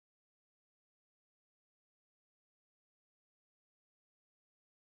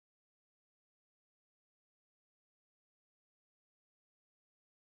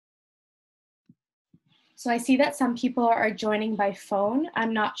So I see that some people are joining by phone.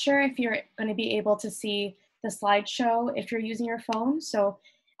 I'm not sure if you're going to be able to see the slideshow if you're using your phone. So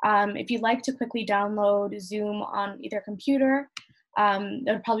if you'd like to quickly download Zoom on either computer, it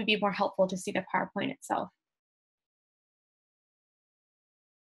would probably be more helpful to see the PowerPoint itself.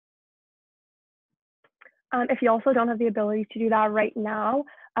 If you also don't have the ability to do that right now,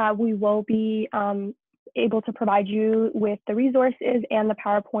 we will be able to provide you with the resources and the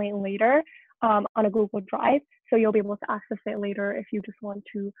PowerPoint later on a Google Drive. So you'll be able to access it later if you just want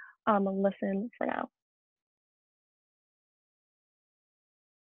to listen for now.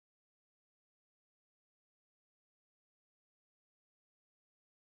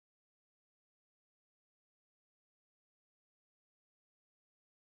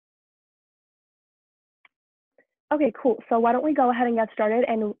 Okay, cool. So why don't we go ahead and get started,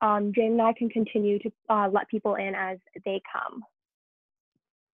 and Jane and I can continue to let people in as they come.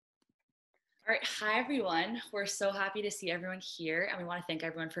 All right, hi everyone. We're so happy to see everyone here, and we want to thank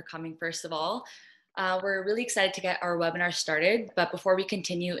everyone for coming first of all. We're really excited to get our webinar started, but before we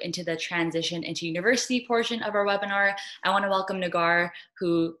continue into the transition into university portion of our webinar, I want to welcome Nagar,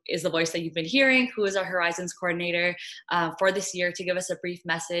 who is the voice that you've been hearing, who is our Horizons coordinator for this year, to give us a brief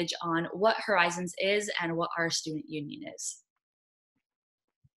message on what Horizons is and what our student union is.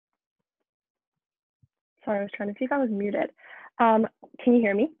 Sorry, I was trying to see if I was muted. Can you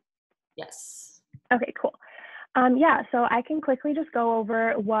hear me? Yes. Okay, cool. Yeah, so I can quickly just go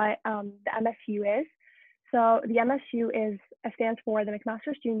over what the MSU is. So the MSU stands for the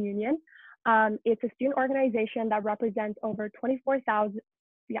McMaster Student Union. It's a student organization that represents over 24,000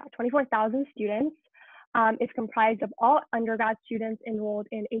 students. It's comprised of all undergrad students enrolled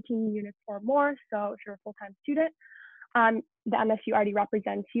in 18 units or more. So if you're a full-time student, the MSU already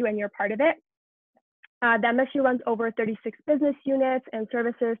represents you and you're part of it. The MSU runs over 36 business units and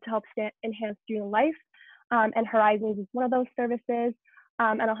services to help enhance student life. And Horizons is one of those services.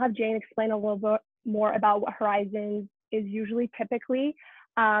 And I'll have Jane explain a little bit more about what Horizons is usually typically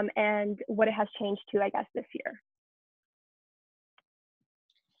and what it has changed to, I guess, this year.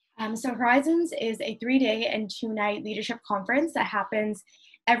 So Horizons is a 3-day and 2-night leadership conference that happens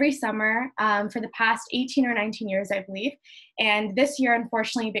every summer for the past 18 or 19 years, I believe. And this year,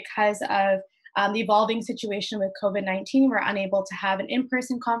 unfortunately, because of the evolving situation with COVID-19, we're unable to have an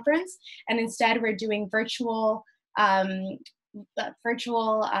in-person conference, and instead we're doing virtual webinars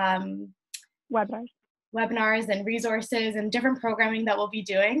and resources and different programming that we'll be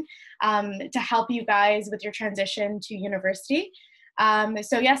doing to help you guys with your transition to university.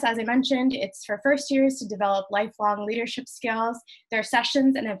 So yes, as I mentioned, it's for first years to develop lifelong leadership skills. There are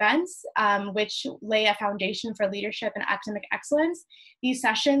sessions and events which lay a foundation for leadership and academic excellence. These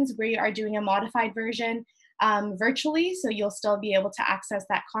sessions, we are doing a modified version virtually, so you'll still be able to access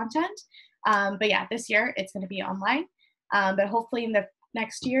that content. But yeah, this year it's going to be online. But hopefully in the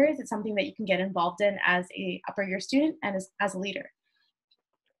next years, it's something that you can get involved in as a upper year student and as a leader.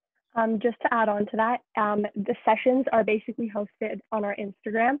 Just to add on to that, the sessions are basically hosted on our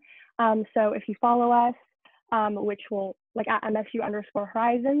Instagram. So if you follow us, which will like at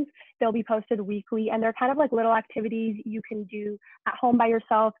MSU_Horizons, they'll be posted weekly, and they're kind of like little activities you can do at home by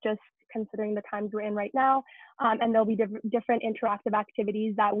yourself, just considering the times we're in right now. And there'll be different interactive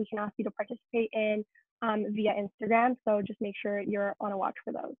activities that we can ask you to participate in via Instagram. So just make sure you're on a watch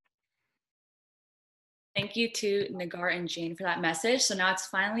for those. Thank you to Nagar and Jane for that message. So now it's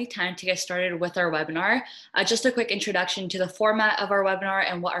finally time to get started with our webinar. Just a quick introduction to the format of our webinar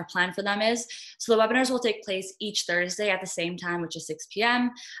and what our plan for them is. So the webinars will take place each Thursday at the same time, which is 6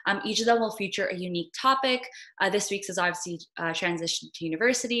 p.m. Each of them will feature a unique topic. This week's is obviously transition to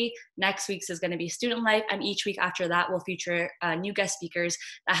university. Next week's is going to be student life. And each week after that will feature new guest speakers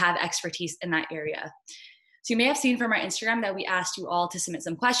that have expertise in that area. So you may have seen from our Instagram that we asked you all to submit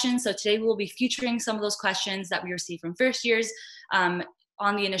some questions. So today we'll be featuring some of those questions that we received from first years on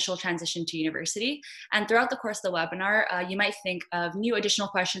the initial transition to university. And throughout the course of the webinar, you might think of new additional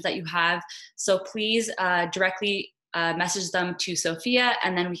questions that you have. So please directly message them to Sophia,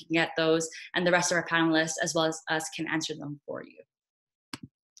 and then we can get those, and the rest of our panelists as well as us can answer them for you.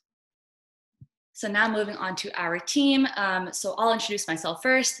 So now moving on to our team. So I'll introduce myself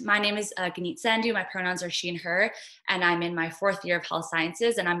first. My name is Ganeet Sandhu. My pronouns are she and her, and I'm in my 4th year of health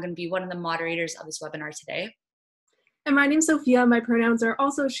sciences, and I'm going to be one of the moderators of this webinar today. And my name's Sophia. My pronouns are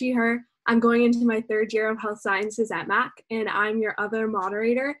also she, her. I'm going into my 3rd year of health sciences at Mac, and I'm your other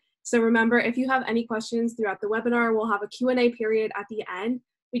moderator. So remember, if you have any questions throughout the webinar, we'll have a Q&A period at the end.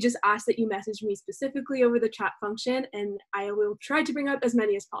 We just ask that you message me specifically over the chat function, and I will try to bring up as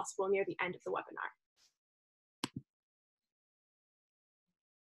many as possible near the end of the webinar.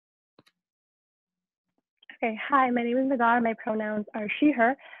 Okay, hi, my name is Nagar. My pronouns are she,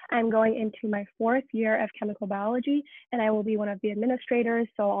 her. I'm going into my 4th year of chemical biology, and I will be one of the administrators,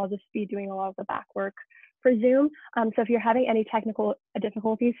 so I'll just be doing a lot of the back work for Zoom. So if you're having any technical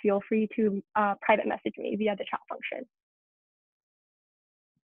difficulties, feel free to private message me via the chat function.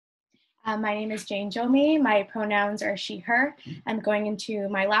 My name is Jane Jomie. My pronouns are she, her. I'm going into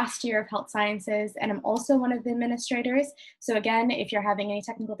my last year of health sciences, and I'm also one of the administrators. So again, if you're having any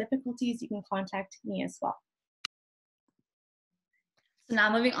technical difficulties, you can contact me as well. So now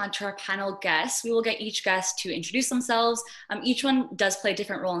moving on to our panel guests, we will get each guest to introduce themselves. Each one does play a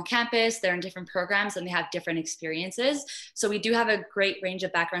different role on campus. They're in different programs and they have different experiences. So we do have a great range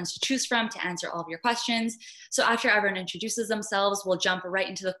of backgrounds to choose from to answer all of your questions. So after everyone introduces themselves, we'll jump right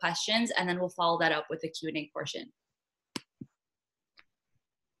into the questions and then we'll follow that up with the Q&A portion.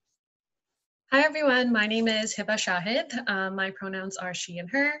 Hi everyone, my name is Hiba Shahid. My pronouns are she and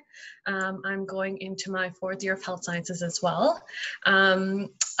her. I'm going into my 4th year of health sciences as well.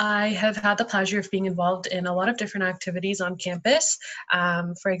 I have had the pleasure of being involved in a lot of different activities on campus.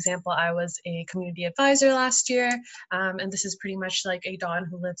 For example, I was a community advisor last year, and this is pretty much like a Dawn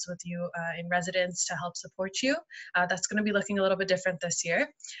who lives with you in residence to help support you. That's going to be looking a little bit different this year.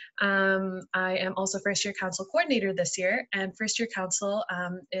 I am also first year council coordinator this year, and first year council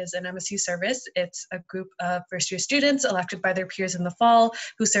is an MSU service. It's a group of first year students elected by their peers in the fall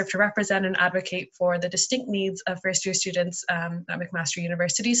who serve to represent and advocate for the distinct needs of first year students at McMaster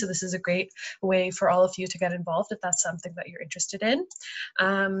University. So this is a great way for all of you to get involved if that's something that you're interested in.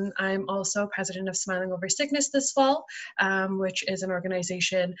 I'm also president of Smiling Over Sickness this fall, which is an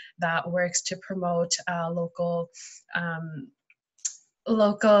organization that works to promote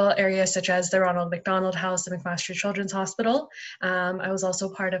local areas such as the Ronald McDonald House, the McMaster Children's Hospital. I was also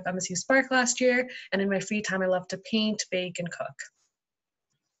part of MSU Spark last year, and in my free time I love to paint, bake, and cook.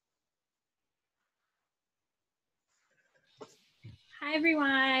 Hi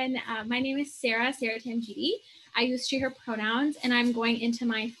everyone, my name is Sarah Tangidi. I use she, her pronouns, and I'm going into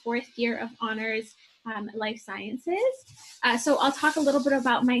my 4th year of honors life sciences. So I'll talk a little bit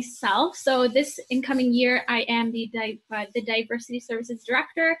about myself. So this incoming year, I am the Diversity Services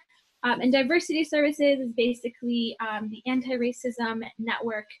Director. And Diversity Services is basically the anti-racism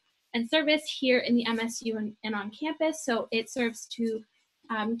network and service here in the MSU and on campus. So it serves to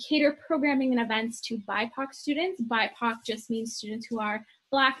cater programming and events to BIPOC students. BIPOC just means students who are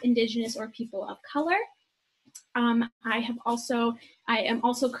Black, Indigenous, or people of color. I am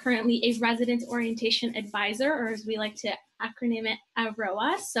also currently a resident orientation advisor, or as we like to acronym it,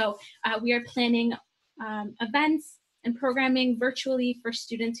 ROA. So we are planning events and programming virtually for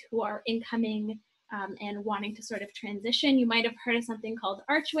students who are incoming and wanting to sort of transition. You might have heard of something called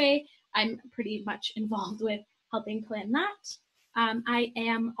Archway. I'm pretty much involved with helping plan that. I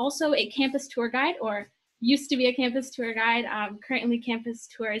am also a campus tour guide, or used to be a campus tour guide. Currently campus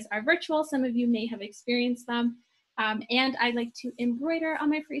tours are virtual. Some of you may have experienced them. And I like to embroider on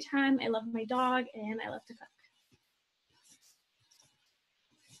my free time. I love my dog and I love to cook.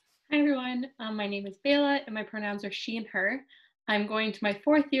 Hi everyone, my name is Bela and my pronouns are she and her. I'm going to my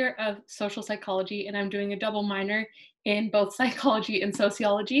 4th year of social psychology and I'm doing a double minor in both psychology and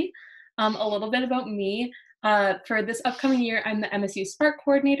sociology. A little bit about me. For this upcoming year, I'm the MSU Spark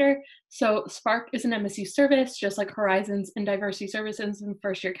coordinator. So Spark is an MSU service, just like Horizons and Diversity Services and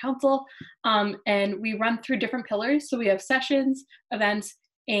First Year Council. And we run through different pillars. So we have sessions, events,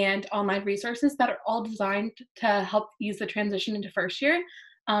 and online resources that are all designed to help ease the transition into first year.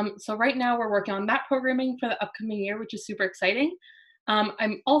 So right now we're working on that programming for the upcoming year, which is super exciting.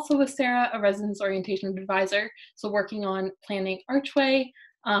 I'm also with Sarah, a residence orientation advisor. So working on planning Archway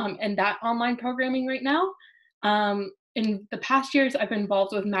and that online programming right now. In the past years, I've been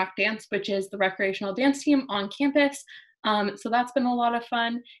involved with MAC Dance, which is the recreational dance team on campus. So that's been a lot of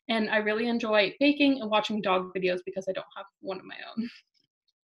fun. And I really enjoy baking and watching dog videos because I don't have one of my own.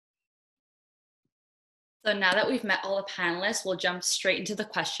 So now that we've met all the panelists, we'll jump straight into the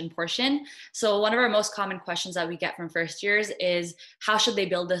question portion. So one of our most common questions that we get from first years is how should they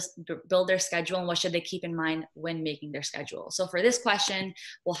build their schedule and what should they keep in mind when making their schedule? So for this question,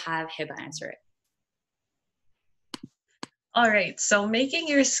 we'll have Hiba answer it. All right, so making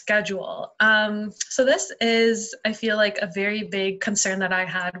your schedule. So this is, I feel like, a very big concern that I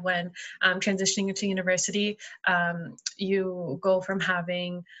had when transitioning into university. You go from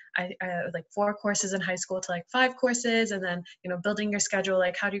having like 4 courses in high school to like 5 courses, and then building your schedule.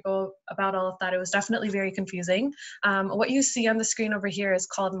 Like, how do you go about all of that? It was definitely very confusing. What you see on the screen over here is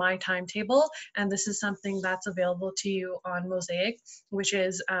called My Timetable, and this is something that's available to you on Mosaic, which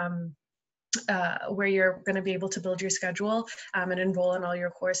is where you're going to be able to build your schedule and enroll in all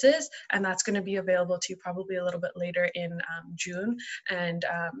your courses. And that's going to be available to you probably a little bit later in June. And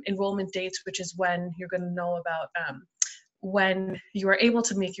enrollment dates, which is when you're going to know about when you are able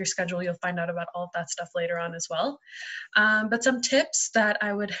to make your schedule. You'll find out about all of that stuff later on as well. But some tips that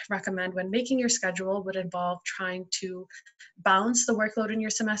I would recommend when making your schedule would involve trying to balance the workload in your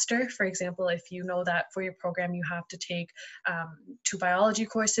semester. For example, if you know that for your program you have to take 2 biology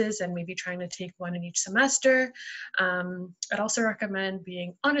courses and maybe trying to take 1 in each semester. I'd also recommend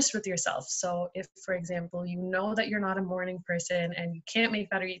being honest with yourself. So if, for example, you know that you're not a morning person and you can't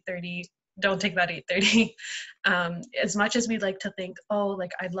make that at 8:30, don't take that 8:30. As much as we'd like to think, oh,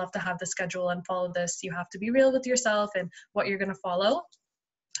 like I'd love to have the schedule and follow this, you have to be real with yourself and what you're going to follow.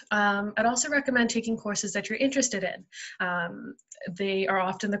 I'd also recommend taking courses that you're interested in. They are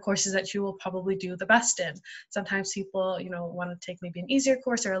often the courses that you will probably do the best in. Sometimes people, want to take maybe an easier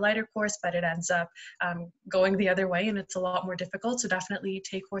course or a lighter course, but it ends up going the other way and it's a lot more difficult. So definitely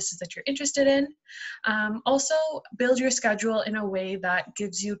take courses that you're interested in. Also, build your schedule in a way that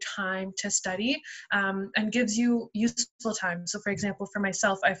gives you time to study and gives you useful time. So for example, for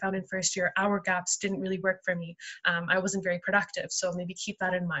myself, I found in first year, hour gaps didn't really work for me. I wasn't very productive. So maybe keep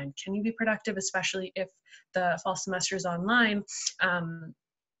that in mind. Can you be productive, especially if the fall semester is online?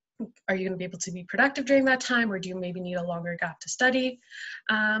 Are you going to be able to be productive during that time, or do you maybe need a longer gap to study?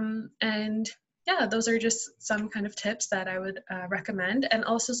 And yeah, those are just some kind of tips that I would recommend. And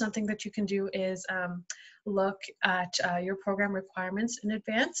also something that you can do is look at your program requirements in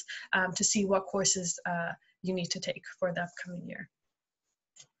advance to see what courses you need to take for the upcoming year.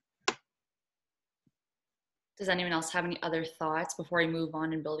 Does anyone else have any other thoughts before we move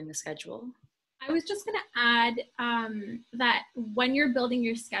on in building the schedule? I was just going to add that when you're building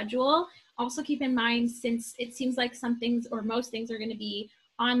your schedule, also keep in mind, since it seems like some things or most things are going to be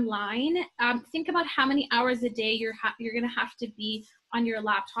online, think about how many hours a day you're going to have to be on your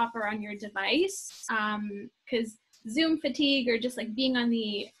laptop or on your device, because Zoom fatigue or just like being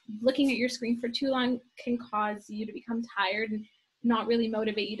looking at your screen for too long can cause you to become tired and not really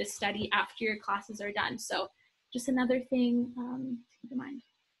motivate you to study after your classes are done. So just another thing to keep in mind.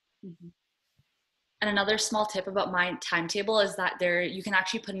 Mm-hmm. And another small tip about my timetable is that you can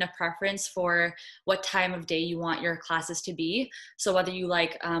actually put in a preference for what time of day you want your classes to be. So whether you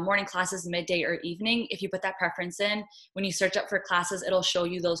like morning classes, midday, or evening, if you put that preference in, when you search up for classes, it'll show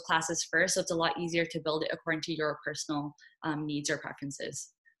you those classes first. So it's a lot easier to build it according to your personal needs or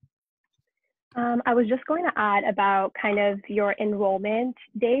preferences. I was just going to add about kind of your enrollment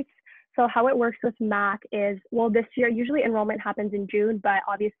dates. So how it works with MAC is, well, this year, usually enrollment happens in June, but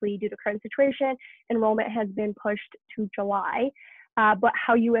obviously due to current situation, enrollment has been pushed to July. But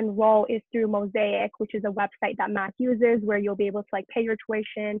how you enroll is through Mosaic, which is a website that MAC uses where you'll be able to like pay your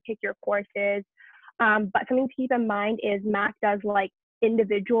tuition, pick your courses. But something to keep in mind is MAC does like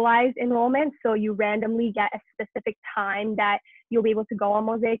individualized enrollment. So you randomly get a specific time that you'll be able to go on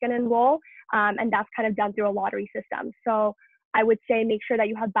Mosaic and enroll. And that's kind of done through a lottery system. So I would say make sure that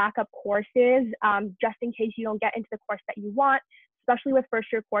you have backup courses just in case you don't get into the course that you want. Especially with first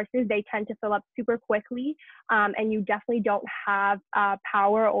year courses, they tend to fill up super quickly, and you definitely don't have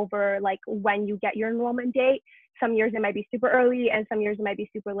power over like when you get your enrollment date. Some years it might be super early and some years it might be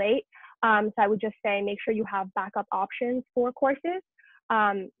super late. So I would just say make sure you have backup options for courses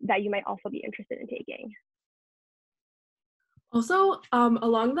that you might also be interested in taking. Also,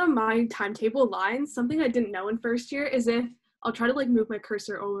 along my timetable lines, something I didn't know in first year is I'll try to like move my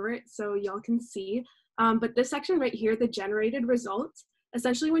cursor over it so y'all can see. But this section right here, the generated results,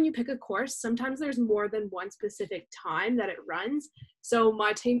 essentially when you pick a course, sometimes there's more than one specific time that it runs. So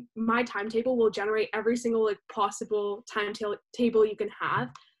my timetable will generate every single like possible timetable you can have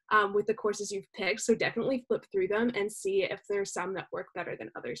with the courses you've picked. So definitely flip through them and see if there's some that work better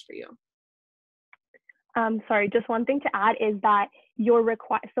than others for you. Sorry, just one thing to add is that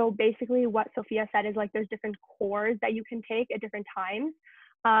so basically what Sophia said is like there's different cores that you can take at different times.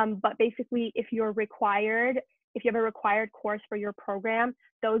 But basically if you have a required course for your program,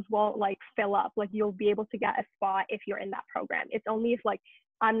 those won't like fill up. Like you'll be able to get a spot if you're in that program. It's only if like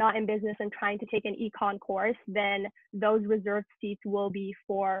I'm not in business and trying to take an econ course, then those reserved seats will be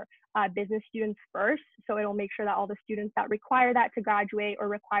for business students first. So it'll make sure that all the students that require that to graduate or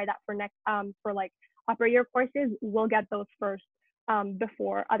require that for like upper year courses will get those first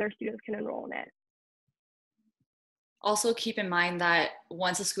before other students can enroll in it. Also keep in mind that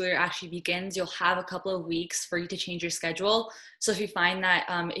once the school year actually begins, you'll have a couple of weeks for you to change your schedule. So if you find that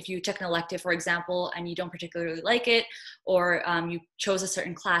if you took an elective, for example, and you don't particularly like it, or you chose a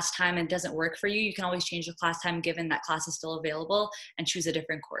certain class time and it doesn't work for you, you can always change the class time given that class is still available and choose a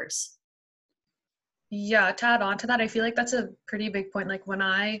different course. Yeah, to add on to that, I feel like that's a pretty big point. Like when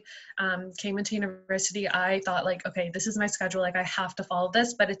I came into university, I thought like, okay, this is my schedule. Like I have to follow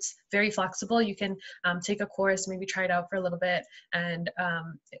this, but it's very flexible. You can take a course, maybe try it out for a little bit. And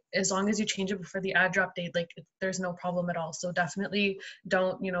as long as you change it before the ad drop date, like there's no problem at all. So definitely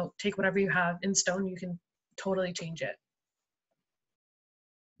don't, take whatever you have in stone. You can totally change it.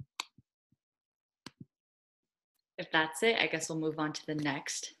 If that's it, I guess we'll move on to the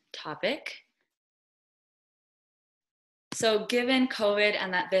next topic. So given COVID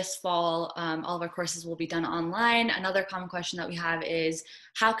and that this fall, all of our courses will be done online, another common question that we have is,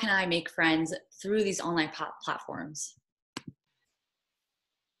 how can I make friends through these online platforms?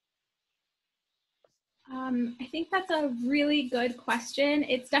 I think that's a really good question.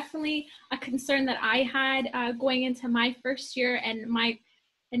 It's definitely a concern that I had going into my first year, and my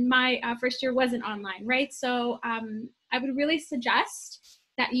first year wasn't online, right? So I would really suggest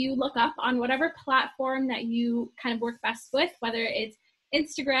that you look up on whatever platform that you kind of work best with, whether it's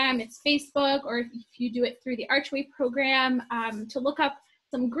Instagram, it's Facebook, or if you do it through the Archway program, to look up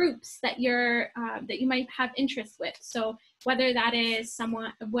some groups that you might have interest with. So whether that is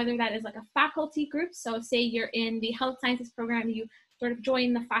like a faculty group. So say you're in the health sciences program, you sort of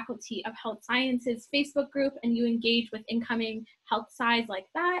join the Faculty of Health Sciences Facebook group and you engage with incoming health science like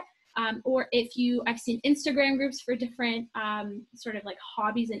that. Or I've seen Instagram groups for different sort of like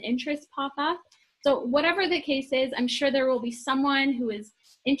hobbies and interests pop up. So whatever the case is, I'm sure there will be someone who is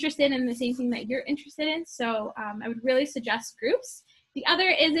interested in the same thing that you're interested in. So I would really suggest groups. The other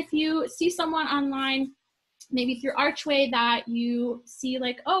is if you see someone online, maybe through Archway, that you see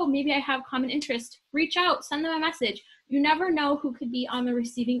like, oh, maybe I have common interest, reach out, send them a message. You never know who could be on the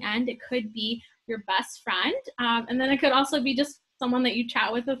receiving end. It could be your best friend. And then it could also be just someone that you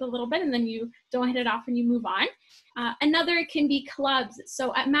chat with a little bit and then you don't hit it off and you move on. Another can be clubs.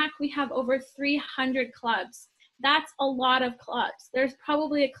 So at MAC, we have over 300 clubs. That's a lot of clubs. There's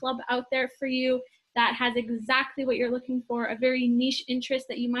probably a club out there for you that has exactly what you're looking for, a very niche interest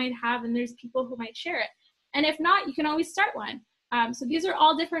that you might have, and there's people who might share it. And if not, you can always start one. So these are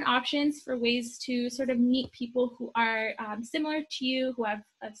all different options for ways to sort of meet people who are similar to you, who have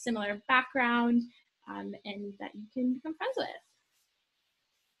a similar background, and that you can become friends with.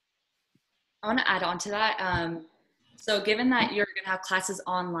 I want to add on to that. So given that you're going to have classes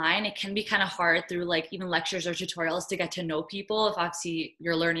online, it can be kind of hard through like even lectures or tutorials to get to know people if obviously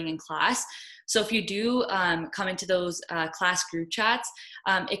you're learning in class. So if you do come into those class group chats,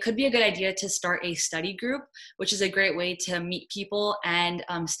 it could be a good idea to start a study group, which is a great way to meet people and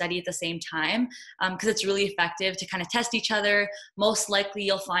study at the same time, because it's really effective to kind of test each other. Most likely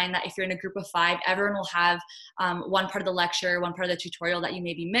you'll find that if you're in a group of 5, everyone will have one part of the lecture, one part of the tutorial that you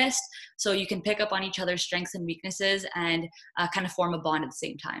maybe missed. So you can pick up on each other's strengths and weaknesses and kind of form a bond at the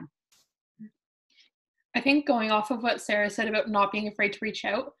same time. I think going off of what Sarah said about not being afraid to reach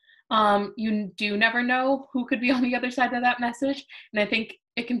out, you do never know who could be on the other side of that message. And I think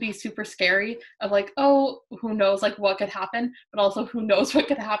it can be super scary of like, oh, who knows like what could happen, but also who knows what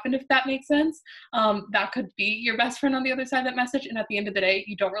could happen, if that makes sense. That could be your best friend on the other side of that message. And at the end of the day,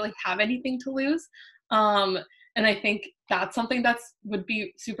 you don't really have anything to lose. And I think that's something that's would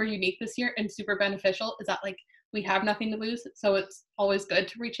be super unique this year and super beneficial, is that like we have nothing to lose. So it's always good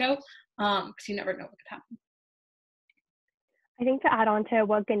to reach out because you never know what could happen. I think to add on to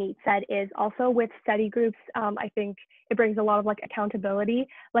what Ganeet said is also with study groups, I think it brings a lot of like accountability.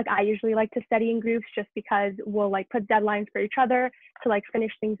 Like I usually like to study in groups just because we'll like put deadlines for each other to like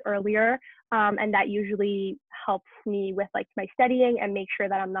finish things earlier. And that usually helps me with like my studying and make sure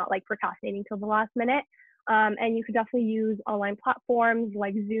that I'm not like procrastinating till the last minute. And you could definitely use online platforms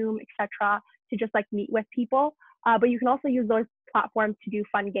like Zoom, etc., to just like meet with people. But you can also use those platforms to do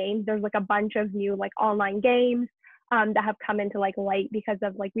fun games. There's like a bunch of new like online games that have come into like light because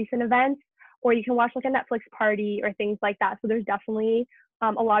of like recent events, or you can watch like a Netflix party or things like that. So there's definitely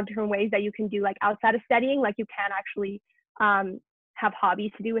a lot of different ways that you can do like outside of studying. Like you can actually have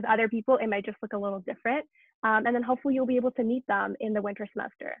hobbies to do with other people. It might just look a little different. And then hopefully you'll be able to meet them in the winter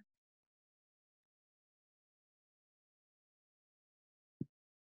semester.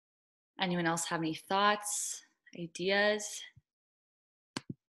 Anyone else have any thoughts, ideas?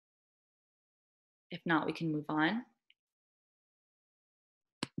 If not, we can move on.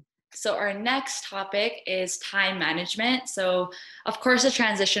 So our next topic is time management. So of course, the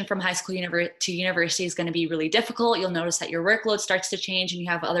transition from high school to university is going to be really difficult. You'll notice that your workload starts to change and you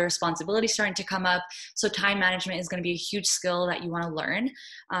have other responsibilities starting to come up. So time management is going to be a huge skill that you want to learn.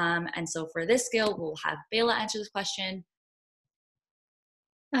 And so for this skill, we'll have Bela answer this question.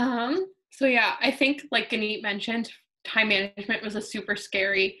 So yeah, I think like Ganeet mentioned, time management was a super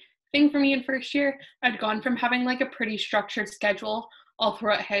scary thing for me in first year. I'd gone from having like a pretty structured schedule all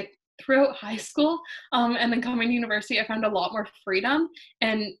throughout high school, and then coming to university, I found a lot more freedom.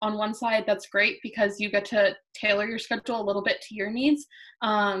 And on one side, that's great because you get to tailor your schedule a little bit to your needs,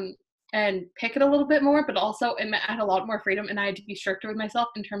 and pick it a little bit more, but also it had a lot more freedom, and I had to be stricter with myself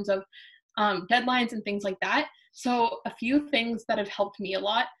in terms of deadlines and things like that. So a few things that have helped me a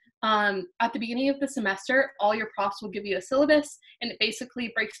lot. At the beginning of the semester, all your profs will give you a syllabus, and it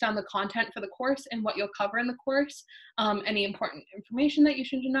basically breaks down the content for the course and what you'll cover in the course, any important information that you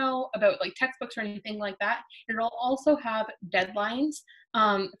should know about like textbooks or anything like that. It'll also have deadlines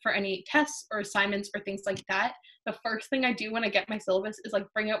for any tests or assignments or things like that. The first thing I do when I get my syllabus is like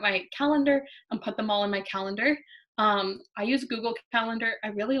bring out my calendar and put them all in my calendar. I use Google Calendar. I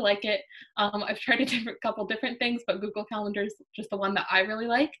really like it. I've tried a couple different things, but Google Calendar is just the one that I really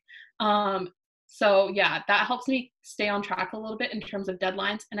like. So yeah, that helps me stay on track a little bit in terms of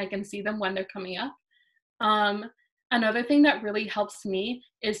deadlines, and I can see them when they're coming up. Another thing that really helps me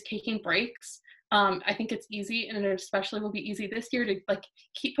is taking breaks. I think it's easy, and it especially will be easy this year to like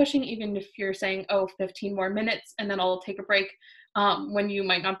keep pushing, even if you're saying, oh, 15 more minutes and then I'll take a break, when you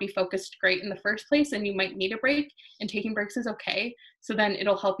might not be focused great in the first place and you might need a break, and taking breaks is okay. So then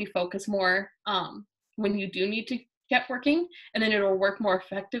it'll help you focus more when you do need to get working, and then it'll work more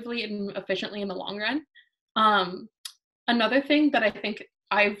effectively and efficiently in the long run. Another thing that I think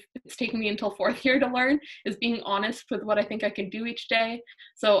it's taken me until fourth year to learn is being honest with what I think I can do each day.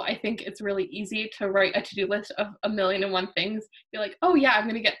 So I think it's really easy to write a to-do list of 1,000,001 things. Be like, oh yeah, I'm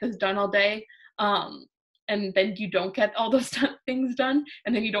gonna get this done all day. And then you don't get all those things done,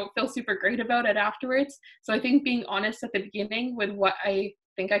 and then you don't feel super great about it afterwards. So I think being honest at the beginning with what I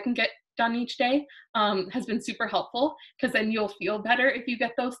think I can get done each day has been super helpful, because then you'll feel better if you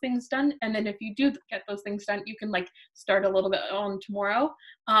get those things done. And then if you do get those things done, you can like start a little bit on tomorrow,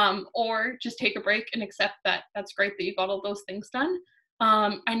 or just take a break and accept that that's great that you got all those things done.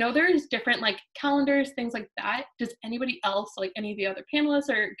 I know there's different like calendars, things like that. Does anybody else, like any of the other panelists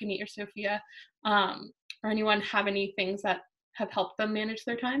or Ganit or Sophia, or anyone have any things that have helped them manage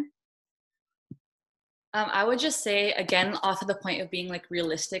their time? I would just say, again, off of the point of being like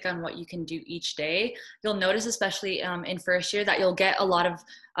realistic on what you can do each day, you'll notice, especially in first year, that you'll get a lot of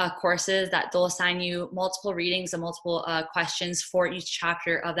courses that they'll assign you multiple readings and multiple questions for each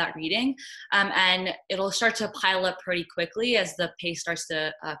chapter of that reading. And it'll start to pile up pretty quickly as the pace starts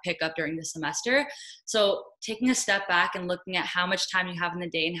to pick up during the semester. So taking a step back and looking at how much time you have in the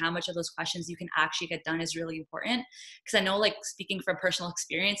day and how much of those questions you can actually get done is really important. Because I know, like, speaking from personal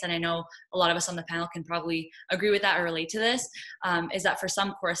experience, and I know a lot of us on the panel can probably agree with that or relate to this, is that for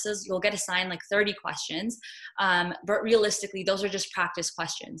some courses, you'll get assigned like 30 questions, but realistically, those are just practice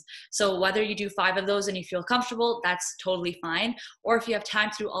questions. So whether you do 5 of those and you feel comfortable, that's totally fine. Or if you have time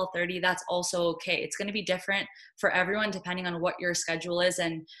to do all 30, that's also okay. It's going to be different for everyone depending on what your schedule is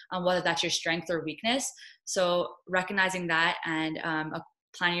and whether that's your strength or weakness. So recognizing that and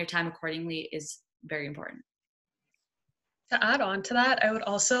planning your time accordingly is very important. To add on to that, I would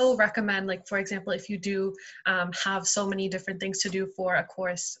also recommend, like, for example, if you do have so many different things to do for a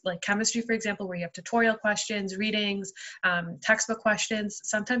course, like chemistry, for example, where you have tutorial questions, readings, textbook questions,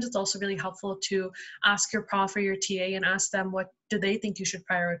 sometimes it's also really helpful to ask your prof or your TA and ask them what do they think you should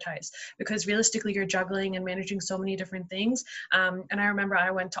prioritize, because realistically you're juggling and managing so many different things. And I remember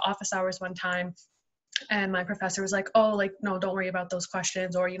I went to office hours one time and my professor was like, oh, like, no, don't worry about those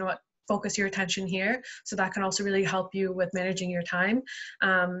questions, or you know what, focus your attention here. So that can also really help you with managing your time.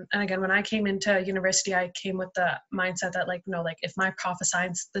 And again, when I came into university, I came with the mindset that, like, no, like, if my prof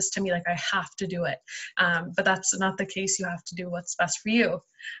assigns this to me, like, I have to do it. But that's not the case. You have to do what's best for you.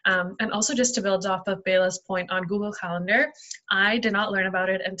 And also, just to build off of Bela's point on Google Calendar, I did not learn about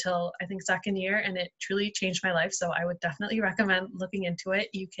it until I think second year, and it truly changed my life. So I would definitely recommend looking into it.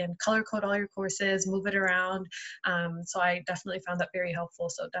 You can color code all your courses, move it around. So I definitely found that very helpful.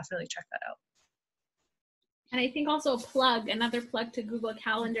 So definitely check that out. And I think also another plug to Google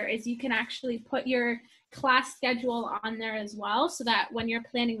Calendar is you can actually put your class schedule on there as well, so that when you're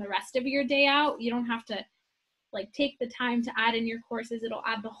planning the rest of your day out, you don't have to like take the time to add in your courses. It'll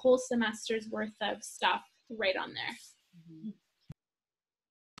add the whole semester's worth of stuff right on there.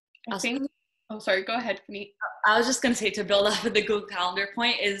 I think, oh, sorry, go ahead, Ganit. I was just going to say, to build off of the Google Calendar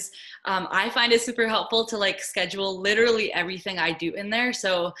point, is I find it super helpful to like schedule literally everything I do in there.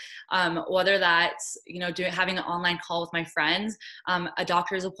 So whether that's, you know, having an online call with my friends, a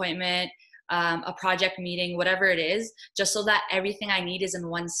doctor's appointment, a project meeting, whatever it is, just so that everything I need is in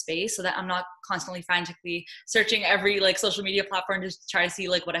one space, so that I'm not constantly frantically searching every like social media platform to try to see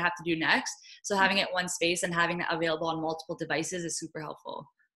like what I have to do next. So having it one space and having it available on multiple devices is super helpful.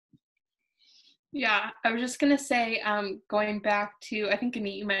 Yeah, I was just gonna say, going back to, I think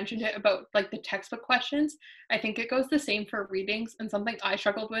Anit, you mentioned it about like the textbook questions. I think it goes the same for readings, and something I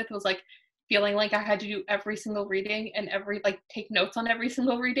struggled with was like feeling like I had to do every single reading and take notes on every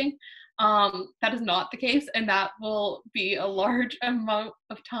single reading. That is not the case, and that will be a large amount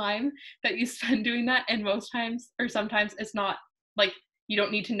of time that you spend doing that. And most times, or sometimes, it's not like you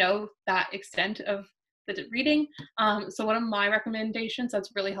don't need to know that extent of the reading. So one of my recommendations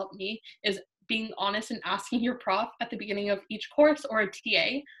that's really helped me is being honest and asking your prof at the beginning of each course or a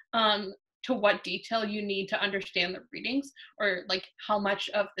TA to what detail you need to understand the readings, or like how much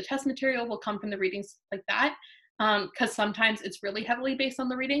of the test material will come from the readings, like that. Because sometimes it's really heavily based on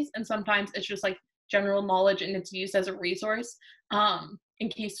the readings, and sometimes it's just like general knowledge and it's used as a resource in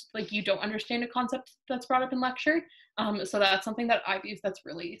case like you don't understand a concept that's brought up in lecture. So that's something that I've used that's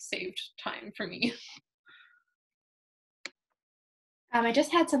really saved time for me. I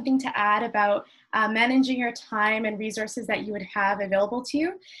just had something to add about managing your time and resources that you would have available to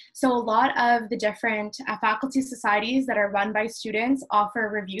you. So a lot of the different faculty societies that are run by students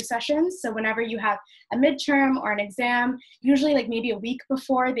offer review sessions. So whenever you have a midterm or an exam, usually like maybe a week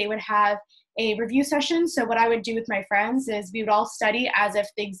before, they would have a review session. So what I would do with my friends is we would all study as if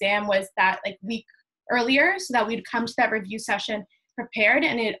the exam was that like week earlier, so that we'd come to that review session prepared,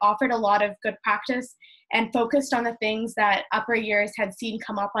 and it offered a lot of good practice and focused on the things that upper years had seen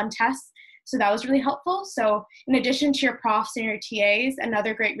come up on tests. So that was really helpful. So in addition to your profs and your TAs,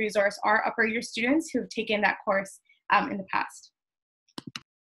 another great resource are upper year students who have taken that course in the past.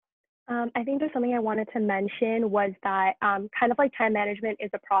 I think there's something I wanted to mention was that kind of like time management is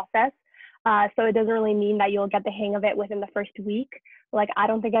a process. So it doesn't really mean that you'll get the hang of it within the first week. Like, I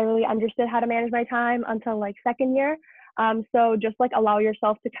don't think I really understood how to manage my time until like second year. So just like allow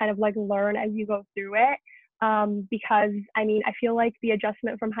yourself to kind of like learn as you go through it. Because I mean, I feel like the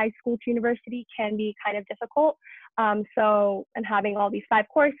adjustment from high school to university can be kind of difficult. And having all these 5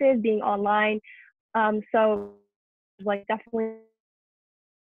 courses, being online. So like definitely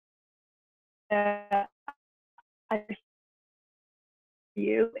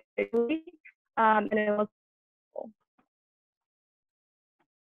you, and it was cool.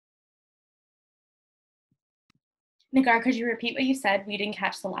 Nagar, could you repeat what you said? We didn't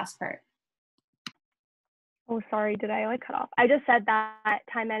catch the last part. Oh, sorry, did I like cut off? I just said that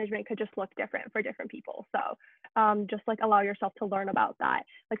time management could just look different for different people. So just like allow yourself to learn about that.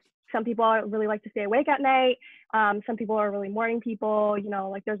 Like some people really like to stay awake at night. Some people are really morning people, you know,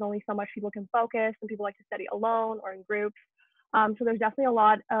 like there's only so much people can focus. Some people like to study alone or in groups. So there's definitely a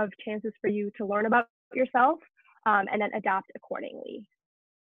lot of chances for you to learn about yourself and then adapt accordingly.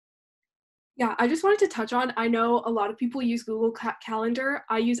 Yeah, I just wanted to touch on, I know a lot of people use Google Calendar.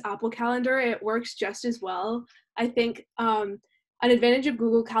 I use Apple Calendar. It works just as well. I think an advantage of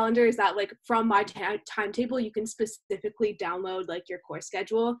Google Calendar is that like from my timetable, you can specifically download like your course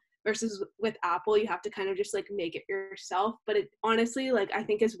schedule, versus with Apple, you have to kind of just like make it yourself. But it honestly, like I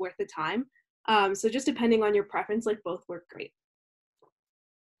think is worth the time. So just depending on your preference, like both work great.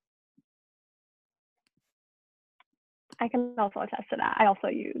 I can also attest to that. I also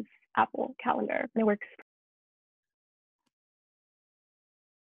use Apple Calendar and it works.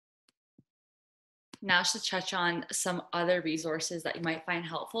 Now to touch on some other resources that you might find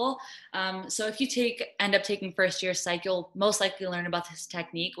helpful. So if you end up taking first year psych, you'll most likely learn about this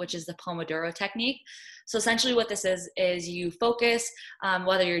technique, which is the Pomodoro technique. So essentially what this is you focus,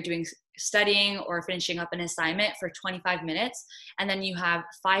 whether you're doing studying or finishing up an assignment for 25 minutes, and then you have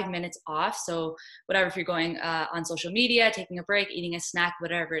 5 minutes off. So whatever, if you're going on social media, taking a break, eating a snack,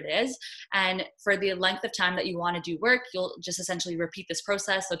 whatever it is. And for the length of time that you want to do work, you'll just essentially repeat this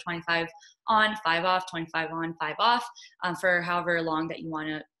process. So 25 on, 5 off, 25 on, 5 off, for however long that you want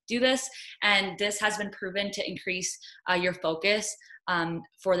to do this. And this has been proven to increase your focus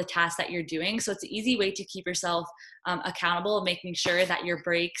for the task that you're doing. So it's an easy way to keep yourself accountable, making sure that your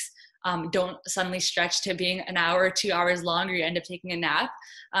breaks don't suddenly stretch to being an hour or 2 hours long, or you end up taking a nap.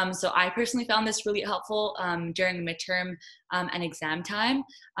 So I personally found this really helpful during midterm and exam time.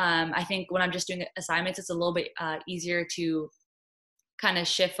 I think when I'm just doing assignments, it's a little bit easier to kind of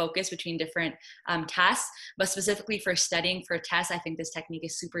shift focus between different tasks, but specifically for studying for tests, I think this technique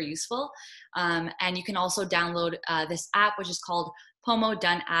is super useful. And you can also download this app, which is called Pomo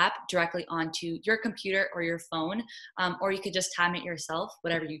Done app, directly onto your computer or your phone, or you could just time it yourself,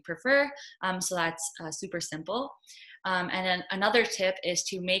 whatever you prefer. So that's super simple. And then another tip is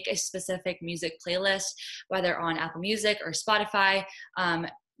to make a specific music playlist, whether on Apple Music or Spotify.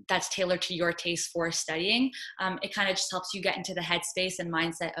 that's tailored to your taste for studying. It kind of just helps you get into the headspace and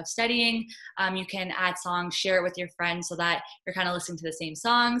mindset of studying. You can add songs, share it with your friends so that you're kind of listening to the same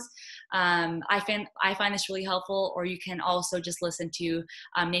songs. I find this really helpful. Or you can also just listen to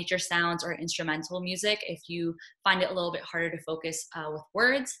nature sounds or instrumental music if you find it a little bit harder to focus with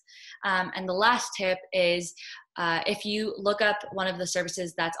words. And the last tip is if you look up one of the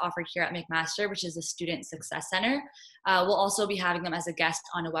services that's offered here at McMaster, which is the Student Success Center, we'll also be having them as a guest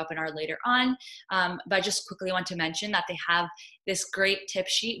on a webinar later on. But I just quickly want to mention that they have this great tip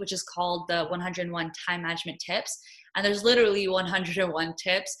sheet, which is called the 101 Time Management Tips. And there's literally 101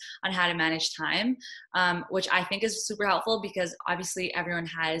 tips on how to manage time, which I think is super helpful because obviously everyone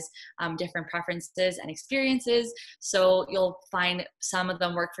has different preferences and experiences. So you'll find some of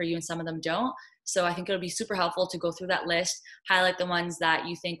them work for you and some of them don't. So I think it'll be super helpful to go through that list, highlight the ones that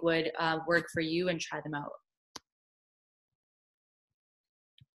you think would work for you and try them out.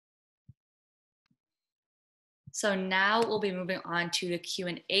 So now we'll be moving on to the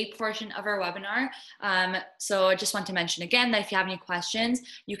Q&A portion of our webinar. So I just want to mention again that if you have any questions,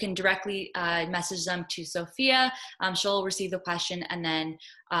 you can directly message them to Sophia. She'll receive the question, and then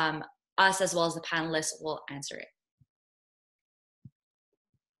us as well as the panelists will answer it.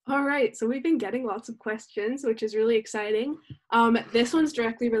 All right, so we've been getting lots of questions, which is really exciting. This one's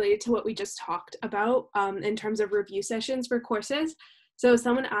directly related to what we just talked about in terms of review sessions for courses. So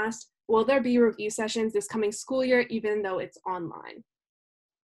someone asked, will there be review sessions this coming school year, even though it's online?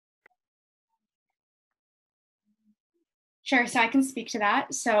 Sure, so I can speak to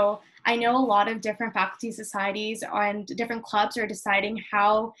that. So I know a lot of different faculty societies and different clubs are deciding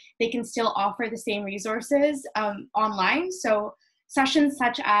how they can still offer the same resources online. So sessions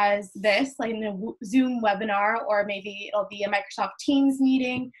such as this, like in a Zoom webinar, or maybe it'll be a Microsoft Teams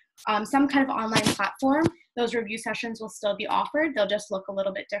meeting, some kind of online platform, those review sessions will still be offered. They'll just look a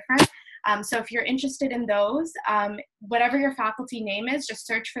little bit different. So if you're interested in those, whatever your faculty name is, just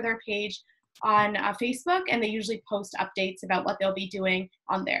search for their page on Facebook, and they usually post updates about what they'll be doing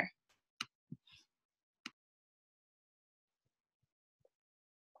on there.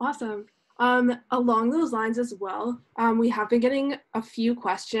 Awesome. Along those lines as well, we have been getting a few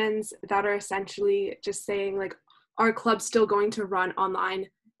questions that are essentially just saying, like, are clubs still going to run online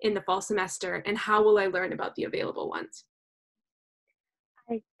in the fall semester, and how will I learn about the available ones?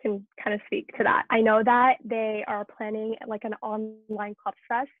 I can kind of speak to that. I know that they are planning like an online club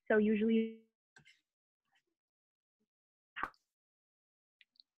fest. So usually,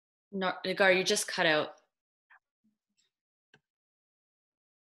 No, Nigar, you just cut out.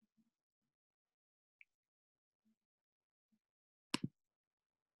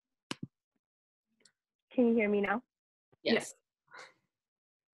 can you hear me now? Yes.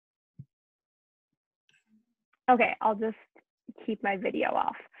 Okay, I'll just keep my video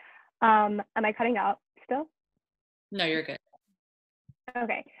off. Am I cutting out still? No, you're good.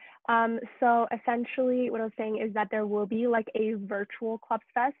 Okay. So essentially what I was saying is that there will be like a virtual Clubs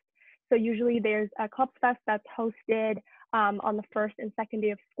Fest. So usually there's a Clubs Fest that's hosted on the first and second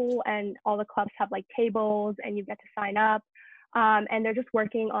day of school, and all the clubs have like tables and you get to sign up. And they're just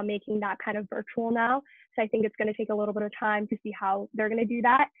working on making that kind of virtual now. So I think it's going to take a little bit of time to see how they're going to do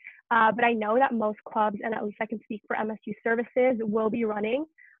that. But I know that most clubs, and at least I can speak for MSU services, will be running.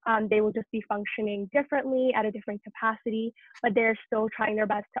 They will just be functioning differently at a different capacity, but they're still trying their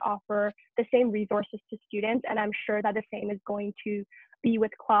best to offer the same resources to students. And I'm sure that the same is going to be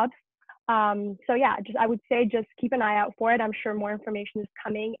with clubs. So yeah, I would say just keep an eye out for it. I'm sure more information is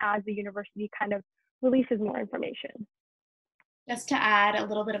coming as the university kind of releases more information. Just to add a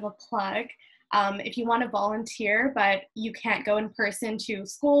little bit of a plug, if you want to volunteer, but you can't go in person to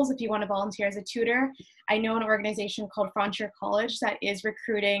schools, if you want to volunteer as a tutor, I know an organization called Frontier College that is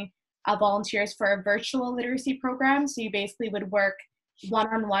recruiting volunteers for a virtual literacy program. So you basically would work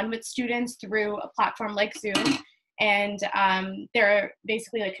one-on-one with students through a platform like Zoom. And there are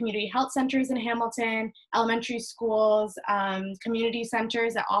basically like community health centers in Hamilton, elementary schools, community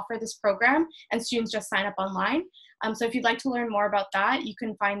centers that offer this program, and students just sign up online. So if you'd like to learn more about that, you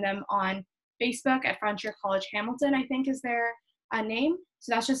can find them on Facebook at Frontier College Hamilton, I think is their name.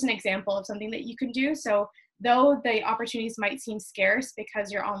 So that's just an example of something that you can do. So though the opportunities might seem scarce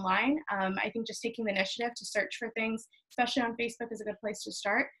because you're online, I think just taking the initiative to search for things, especially on Facebook, is a good place to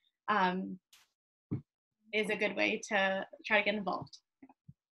start. Is a good way to try to get involved.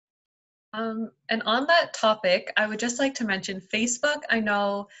 And on that topic, I would just like to mention Facebook.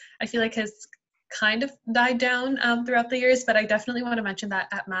 I feel like has kind of died down throughout the years, but I definitely want to mention that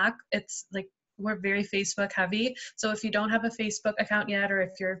at Mac, it's like we're very Facebook heavy. So if you don't have a Facebook account yet, or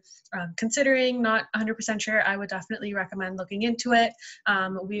if you're considering, not 100% sure, I would definitely recommend looking into it.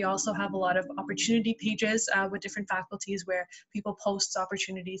 We also have a lot of opportunity pages with different faculties where people post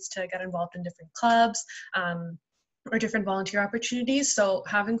opportunities to get involved in different clubs or different volunteer opportunities. So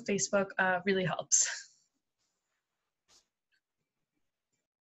having Facebook really helps.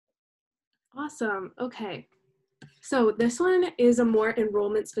 Awesome. Okay. So this one is a more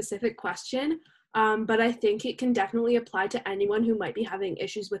enrollment specific question, but I think it can definitely apply to anyone who might be having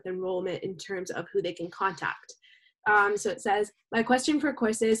issues with enrollment in terms of who they can contact. So it says, my question for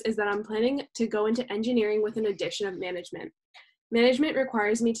courses is that I'm planning to go into engineering with an addition of management. Management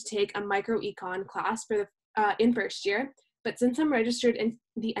requires me to take a micro-econ class for the in first year, but since I'm registered in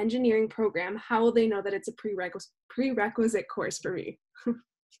the engineering program, how will they know that it's a prerequisite course for me?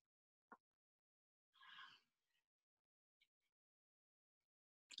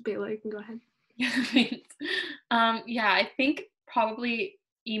 Bayla, you can go ahead. Yeah, I think probably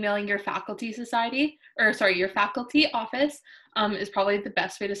emailing your faculty society, or sorry, your faculty office is probably the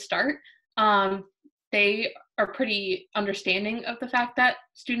best way to start. They are pretty understanding of the fact that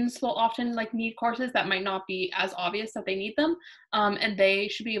students will often like need courses that might not be as obvious that they need them, and they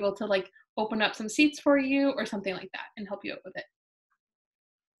should be able to like open up some seats for you or something like that and help you out with it.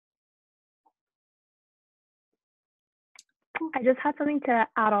 I just had something to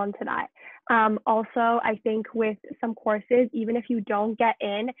add on to that. Also, I think with some courses, even if you don't get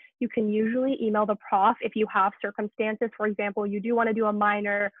in, you can usually email the prof if you have circumstances. For example, you do want to do a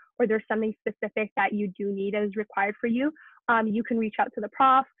minor or there's something specific that you do need that is required for you. You can reach out to the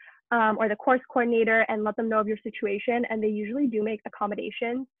prof or the course coordinator and let them know of your situation. And they usually do make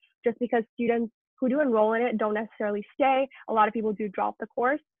accommodations just because students who do enroll in it don't necessarily stay. A lot of people do drop the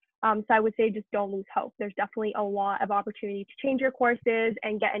course. So I would say just don't lose hope. There's definitely a lot of opportunity to change your courses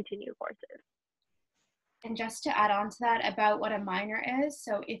and get into new courses. And just to add on to that about what a minor is,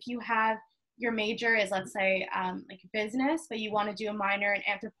 so if you have your major is, let's say, like business, but you want to do a minor in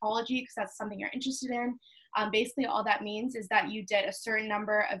anthropology because that's something you're interested in, basically all that means is that you did a certain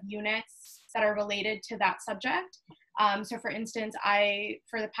number of units that are related to that subject. So for instance,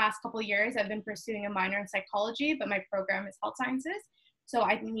 for the past couple of years, I've been pursuing a minor in psychology, but my program is health sciences. So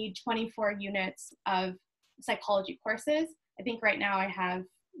I need 24 units of psychology courses. I think right now I have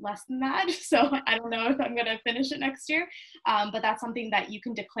less than that. So I don't know if I'm going to finish it next year. But that's something that you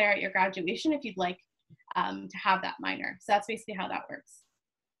can declare at your graduation if you'd like to have that minor. So that's basically how that works.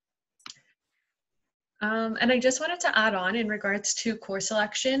 And I just wanted to add on in regards to course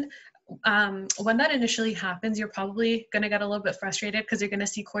selection. When that initially happens, you're probably going to get a little bit frustrated because you're going to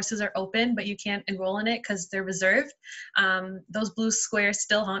see courses are open, but you can't enroll in it because they're reserved. Those blue squares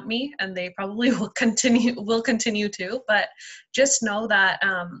still haunt me, and they probably will continue to. But just know that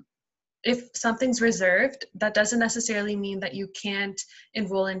if something's reserved, that doesn't necessarily mean that you can't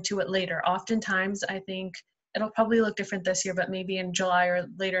enroll into it later. Oftentimes, I think it'll probably look different this year, but maybe in July or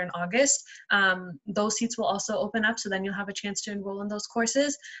later in August, those seats will also open up. So then you'll have a chance to enroll in those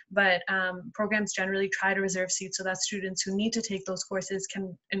courses. But programs generally try to reserve seats so that students who need to take those courses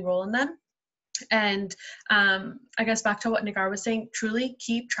can enroll in them. And I guess back to what Nagar was saying, truly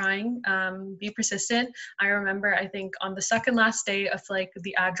keep trying, be persistent. I remember, I think on the second last day of like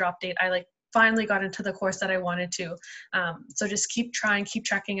the ad drop date, I finally got into the course that I wanted to. So just keep trying, keep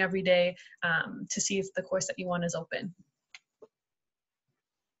checking every day to see if the course that you want is open.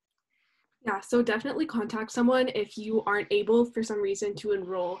 Yeah, so definitely contact someone if you aren't able for some reason to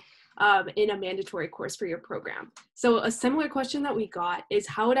enroll in a mandatory course for your program. So a similar question that we got is,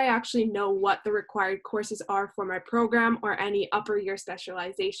 how would I actually know what the required courses are for my program or any upper year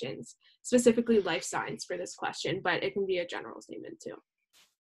specializations, specifically life science for this question, but it can be a general statement too.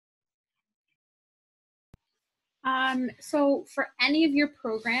 So for any of your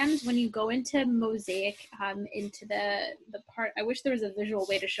programs, when you go into Mosaic, into the part, I wish there was a visual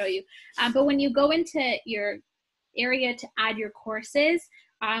way to show you, but when you go into your area to add your courses,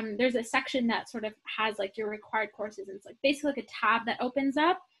 there's a section that sort of has like your required courses. And it's like basically like a tab that opens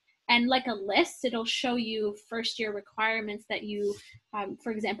up, and like a list, it'll show you first year requirements that you,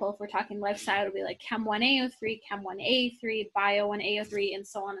 for example, if we're talking life sci, it'll be like Chem 1A03, Chem 1A3, Bio 1A03, and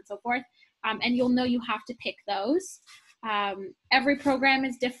so on and so forth. And you'll know you have to pick those. Every program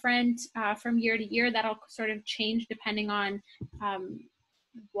is different from year to year. That'll sort of change depending on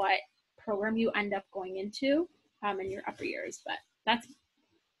what program you end up going into in your upper years. But that's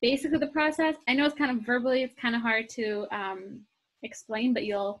basically the process. I know it's kind of verbally, it's kind of hard to explain, but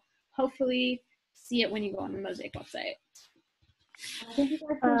you'll hopefully see it when you go on the Mosaic website. I think you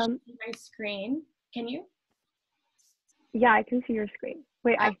guys can see my screen. Can you? Yeah, I can see your screen.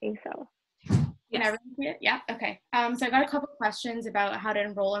 Wait, I think so. Can everyone see it? Yeah, okay. So I got a couple questions about how to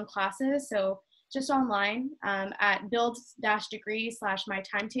enroll in classes. So just online at build-degree/my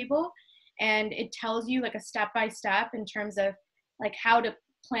timetable, and it tells you like a step-by-step in terms of like how to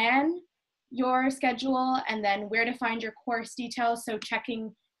plan your schedule and then where to find your course details. So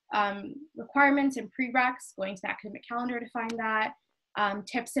checking requirements and prereqs, going to the academic calendar to find that.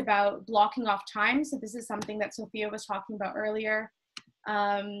 Tips about blocking off time. So this is something that Sophia was talking about earlier.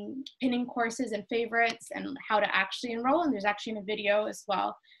 Pinning courses and favorites and how to actually enroll. And there's actually a video as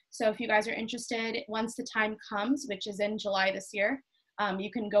well. So if you guys are interested, once the time comes, which is in July this year, you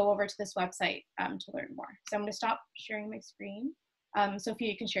can go over to this website to learn more. So I'm going to stop sharing my screen. Sophia,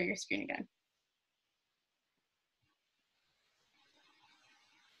 you can share your screen again.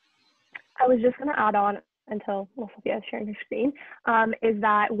 I was just going to add on until Sophia is sharing her screen, is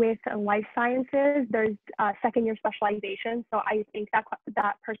that with life sciences, there's second year specialization. So I think that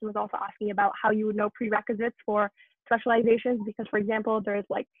that person was also asking about how you would know prerequisites for specializations, because for example, there's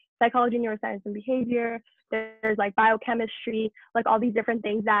like psychology, neuroscience, and behavior. There's like biochemistry, like all these different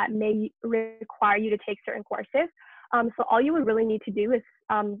things that may require you to take certain courses. So all you would really need to do is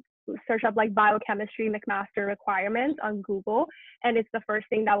search up like biochemistry McMaster requirements on Google, and it's the first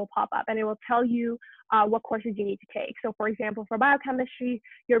thing that will pop up, and it will tell you what courses you need to take. So for example, for biochemistry,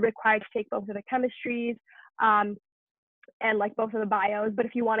 you're required to take both of the chemistries and like both of the bios. But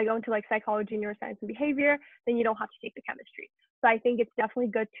if you want to go into like psychology, neuroscience, and behavior, then you don't have to take the chemistry. So I think it's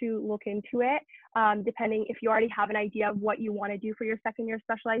definitely good to look into it, depending if you already have an idea of what you want to do for your second year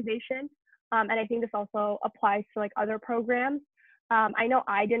specialization. And I think this also applies to like other programs. I know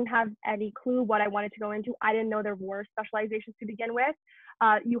I didn't have any clue what I wanted to go into. I didn't know there were specializations to begin with.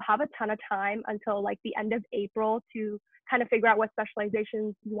 You have a ton of time until like the end of April to kind of figure out what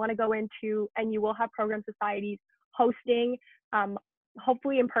specializations you want to go into, and you will have program societies hosting,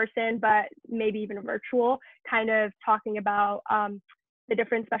 hopefully in person, but maybe even virtual, kind of talking about the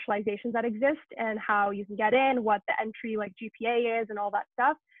different specializations that exist and how you can get in, what the entry like GPA is and all that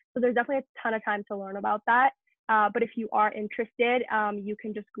stuff. So there's definitely a ton of time to learn about that. But if you are interested, you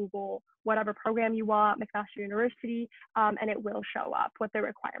can just Google whatever program you want, McMaster University, and it will show up what the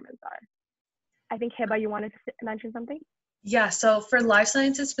requirements are. I think Hiba, you wanted to mention something? Yeah, so for life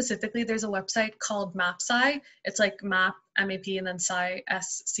sciences specifically, there's a website called MapSci. It's like map, M-A-P, and then sci,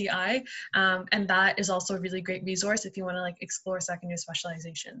 S-C-I. And that is also a really great resource if you want to like explore second year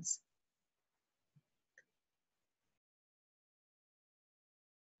specializations.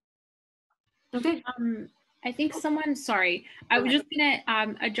 Okay. I think someone, sorry, I was just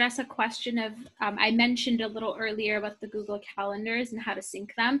gonna address a question of, I mentioned a little earlier about the Google calendars and how to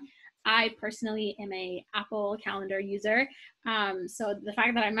sync them. I personally am a Apple Calendar user. So the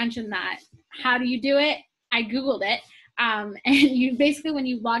fact that I mentioned that, how do you do it? I Googled it. And you basically, when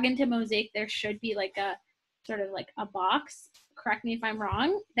you log into Mosaic, there should be like a sort of like a box, correct me if I'm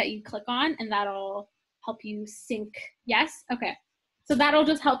wrong, that you click on, and that'll help you sync. Yes? Okay. So that'll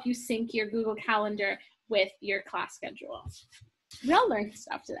just help you sync your Google Calendar with your class schedule. We all learned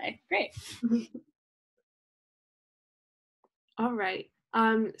stuff today. Great. All right.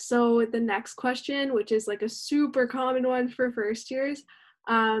 So the next question, which is like a super common one for first years,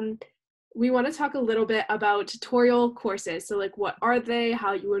 we want to talk a little bit about tutorial courses. So like, what are they?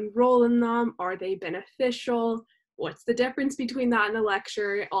 How you enroll in them? Are they beneficial? What's the difference between that and a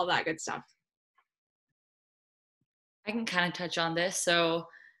lecture? All that good stuff. I can kind of touch on this. So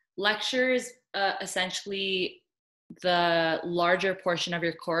lectures, essentially the larger portion of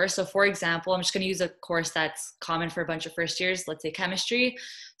your course. So for example, I'm just going to use a course that's common for a bunch of first years, let's say chemistry.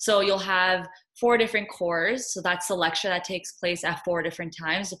 So you'll have 4 different cores. So that's the lecture that takes place at 4 different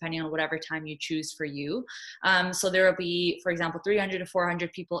times, depending on whatever time you choose for you. So there will be, for example, 300 to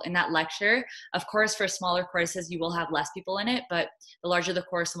 400 people in that lecture. Of course, for smaller courses, you will have less people in it, but the larger the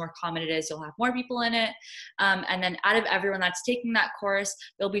course, the more common it is, you'll have more people in it. And then out of everyone that's taking that course,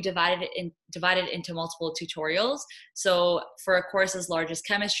 they'll be divided into multiple tutorials. So for a course as large as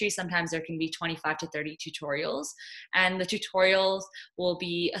chemistry, sometimes there can be 25 to 30 tutorials. And the tutorials will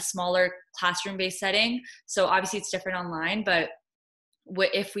be a smaller classroom-based setting. So obviously it's different online, but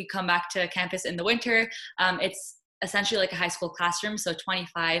if we come back to campus in the winter, it's essentially like a high school classroom. So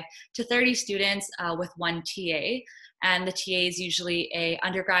 25 to 30 students with 1 TA. And the TA is usually a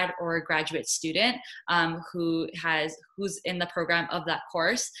undergrad or a graduate student who's in the program of that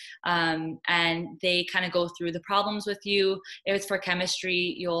course. And they kind of go through the problems with you. If it's for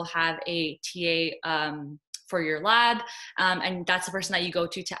chemistry, you'll have a TA for your lab, and that's the person that you go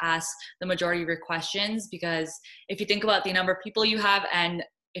to ask the majority of your questions, because if you think about the number of people you have and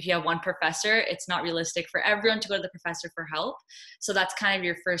if you have one professor, it's not realistic for everyone to go to the professor for help. So that's kind of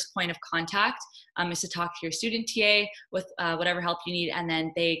your first point of contact, is to talk to your student TA with whatever help you need, and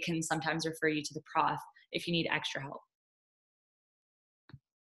then they can sometimes refer you to the prof if you need extra help.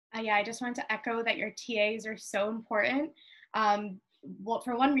 Yeah, I just wanted to echo that your TAs are so important. Well,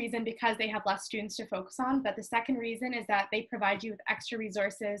 for one reason, because they have less students to focus on, but the second reason is that they provide you with extra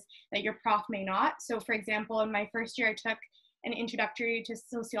resources that your prof may not. So for example, in my first year, I took an introductory to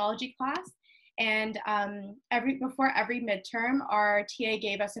sociology class, and before every midterm, our TA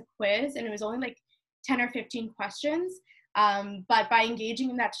gave us a quiz, and it was only like 10 or 15 questions. But by engaging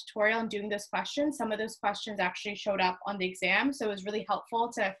in that tutorial and doing those questions, some of those questions actually showed up on the exam. So it was really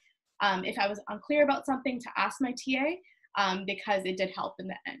helpful to, if I was unclear about something, to ask my TA, because it did help in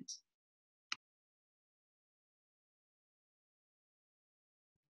the end.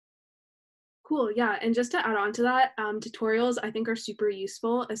 Cool, yeah, and just to add on to that, tutorials I think are super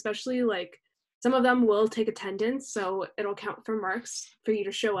useful, especially like some of them will take attendance, so it'll count for marks for you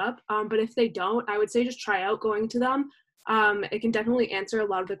to show up, but if they don't, I would say just try out going to them. It can definitely answer a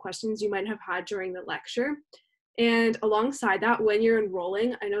lot of the questions you might have had during the lecture. And alongside that, when you're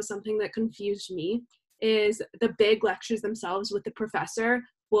enrolling, I know something that confused me is the big lectures themselves with the professor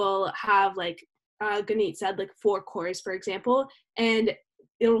will have, like Ganit said, like 4 cores, for example, and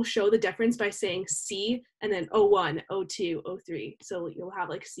it'll show the difference by saying C and then O1, O2, O3. So you'll have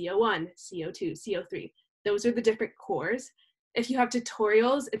like CO1, CO2, CO3. Those are the different cores. If you have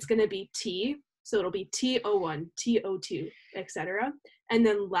tutorials, it's going to be T. So it'll be TO1, TO2, etc. And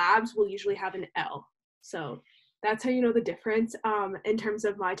then labs will usually have an L. So that's how you know the difference in terms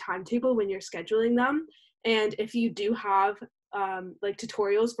of my timetable when you're scheduling them. And if you do have like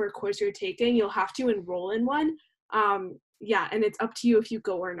tutorials for a course you're taking, you'll have to enroll in one. Yeah, and it's up to you if you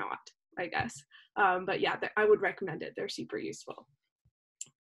go or not, I guess. But yeah, I would recommend it. They're super useful.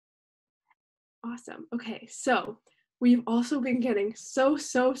 Awesome. Okay, so we've also been getting so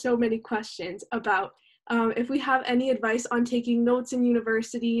many questions about if we have any advice on taking notes in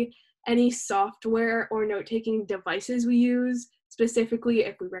university, any software or note-taking devices we use, specifically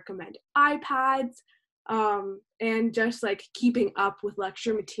if we recommend iPads, and just like keeping up with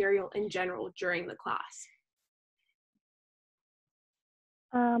lecture material in general during the class.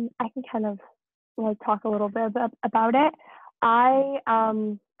 I can kind of like talk a little bit about it. I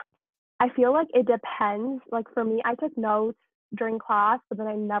feel like it depends. Like for me, I took notes during class, but then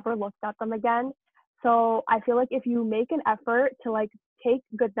I never looked at them again. So I feel like if you make an effort to like take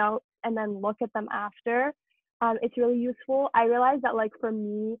good notes and then look at them after, it's really useful. I realized that like for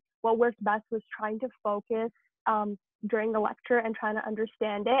me, what worked best was trying to focus during the lecture and trying to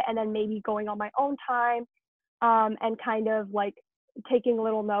understand it, and then maybe going on my own time and kind of like taking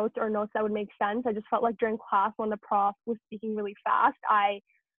little notes or notes that would make sense. I just felt like during class when the prof was speaking really fast, I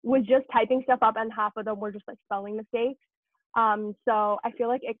was just typing stuff up and half of them were just like spelling mistakes. So I feel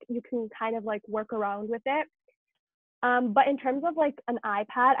like you can kind of like work around with it. But in terms of like an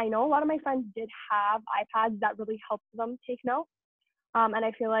iPad, I know a lot of my friends did have iPads that really helped them take notes. And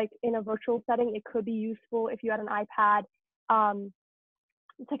I feel like in a virtual setting, it could be useful if you had an iPad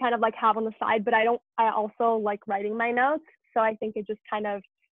to kind of like have on the side, but I also like writing my notes. So I think it just kind of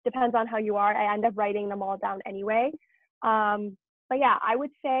depends on how you are. I end up writing them all down anyway. But yeah, I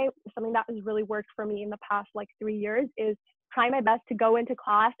would say something that has really worked for me in the past like 3 years is trying my best to go into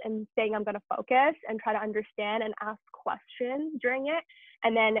class and saying I'm going to focus and try to understand and ask questions during it.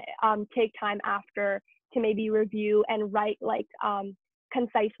 And then take time after to maybe review and write like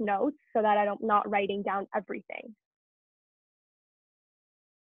concise notes so that I'm not writing down everything.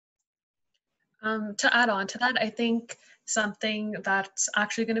 To add on to that, I think something that's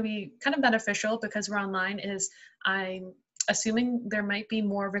actually going to be kind of beneficial because we're online is I'm assuming there might be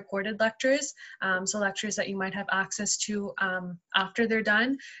more recorded lectures, so lectures that you might have access to after they're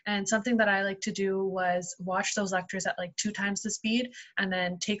done. And something that I like to do was watch those lectures at like 2 times the speed and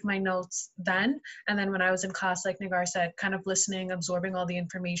then take my notes then. And then when I was in class, like Nagar said, kind of listening, absorbing all the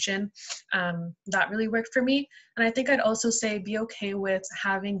information, that really worked for me. And I think I'd also say be okay with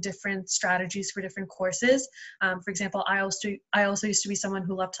having different strategies for different courses. For example, I also used to be someone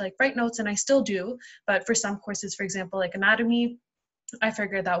who loved to like write notes, and I still do, but for some courses, for example, like anatomy, I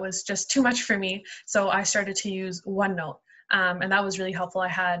figured that was just too much for me. So I started to use OneNote. And that was really helpful. I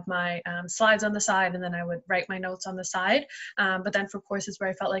had my slides on the side, and then I would write my notes on the side. But then for courses where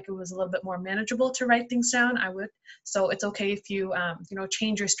I felt like it was a little bit more manageable to write things down, I would. So it's okay if you,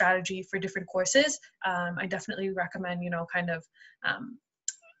 change your strategy for different courses. I definitely recommend, kind of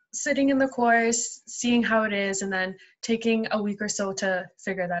sitting in the course, seeing how it is, and then taking a week or so to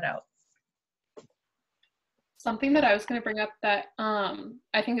figure that out. Something that I was going to bring up that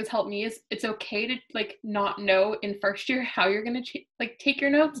I think has helped me is it's okay to like not know in first year how you're going to like take your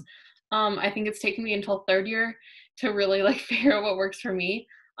notes. I think it's taken me until third year to really like figure out what works for me.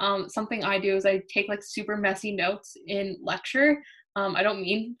 Something I do is I take like super messy notes in lecture. I don't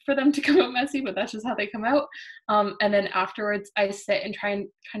mean for them to come out messy, but that's just how they come out. And then afterwards, I sit and try and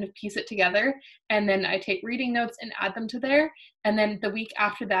kind of piece it together. And then I take reading notes and add them to there. And then the week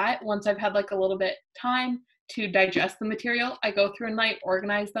after that, once I've had like a little bit time to digest the material, I go through and like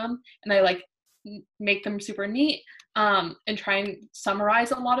organize them, and I like make them super neat, and try and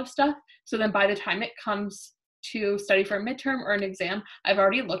summarize a lot of stuff. So then by the time it comes to study for a midterm or an exam, I've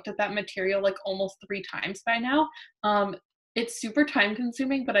already looked at that material like almost 3 times by now. It's super time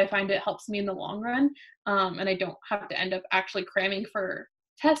consuming, but I find it helps me in the long run. And I don't have to end up actually cramming for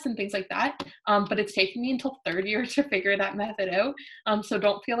tests and things like that. But it's taken me until third year to figure that method out. So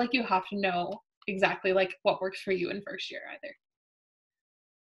don't feel like you have to know exactly like what works for you in first year either.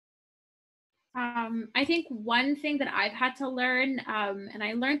 I think one thing that I've had to learn, and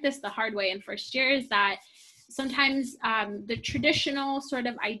I learned this the hard way in first year, is that sometimes the traditional sort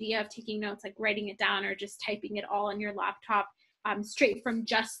of idea of taking notes, like writing it down or just typing it all on your laptop straight from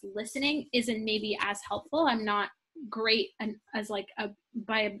just listening, isn't maybe as helpful. I'm not great as like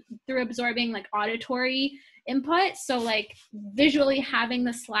through absorbing like auditory input. So like visually having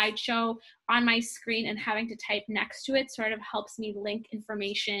the slideshow on my screen and having to type next to it sort of helps me link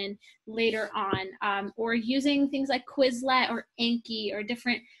information later on, or using things like Quizlet or Anki or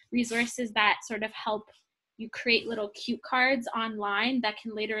different resources that sort of help you create little cue cards online that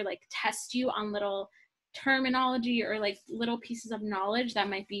can later like test you on little terminology or like little pieces of knowledge that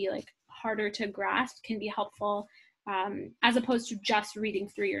might be like harder to grasp, can be helpful, as opposed to just reading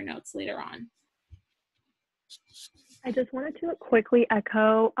through your notes later on. I just wanted to quickly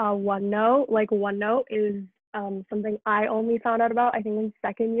echo OneNote. Like OneNote is something I only found out about, I think, in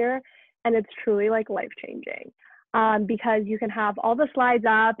second year, and it's truly like life-changing, because you can have all the slides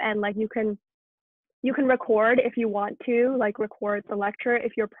up, and like you can record if you want to, like record the lecture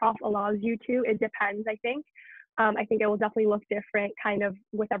if your prof allows you to. It depends, I think. I think it will definitely look different kind of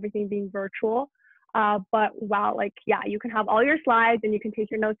with everything being virtual. But wow, like, yeah, you can have all your slides and you can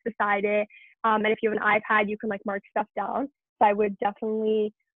take your notes beside it. And if you have an iPad, you can like mark stuff down. So I would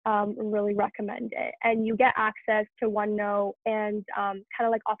definitely really recommend it. And you get access to OneNote and kind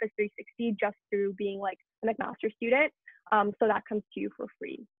of like Office 360 just through being like a McMaster student. So that comes to you for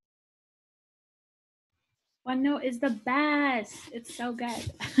free. OneNote is the best. It's so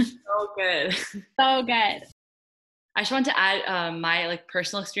good. So good. So good. I just want to add my like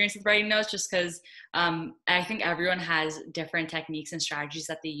personal experience with writing notes, just because I think everyone has different techniques and strategies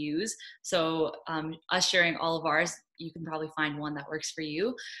that they use. So us sharing all of ours, you can probably find one that works for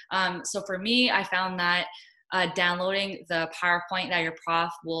you. So for me, I found that downloading the PowerPoint that your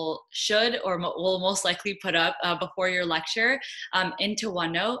prof will most likely put up before your lecture into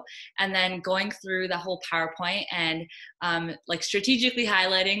OneNote, and then going through the whole PowerPoint and like strategically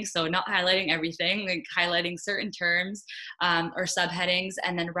highlighting, so not highlighting everything, like highlighting certain terms or subheadings,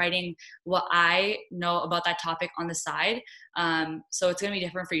 and then writing what I know about that topic on the side. So it's going to be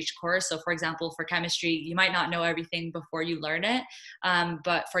different for each course. So for example, for chemistry, you might not know everything before you learn it.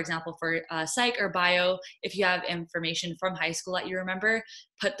 But for example, for psych or bio, if you have information from high school that you remember,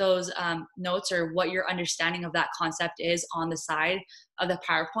 put those notes or what your understanding of that concept is on the side of the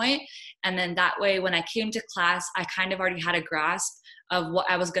PowerPoint. And then that way, when I came to class, I kind of already had a grasp of what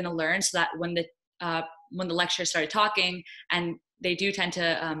I was going to learn, so that when the lecturer started talking, and they do tend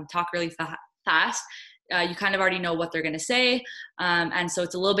to talk really fast, you kind of already know what they're going to say. And so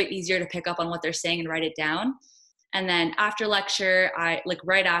it's a little bit easier to pick up on what they're saying and write it down. And then after lecture,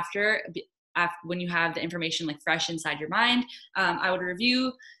 right after, when you have the information like fresh inside your mind, I would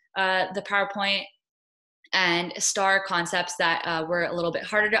review the PowerPoint and star concepts that were a little bit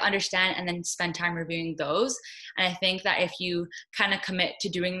harder to understand, and then spend time reviewing those. And I think that if you kind of commit to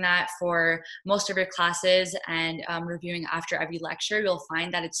doing that for most of your classes and reviewing after every lecture, you'll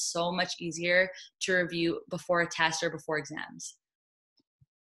find that it's so much easier to review before a test or before exams.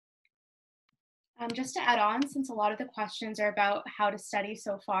 Just to add on, since a lot of the questions are about how to study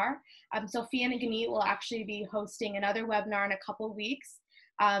so far, Sophia and Ganit will actually be hosting another webinar in a couple of weeks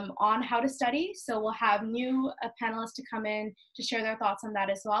on how to study. So we'll have new panelists to come in to share their thoughts on that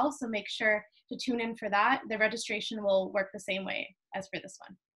as well. So make sure to tune in for that. The registration will work the same way as for this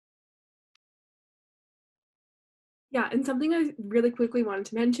one. Yeah, and something I really quickly wanted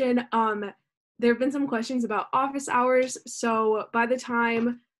to mention, there have been some questions about office hours. So by the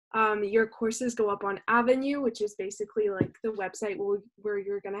time your courses go up on Avenue, which is basically like the website where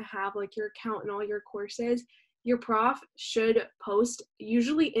you're gonna have like your account and all your courses, your prof should post,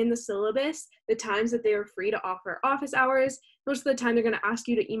 usually in the syllabus, the times that they are free to offer office hours. Most of the time they're going to ask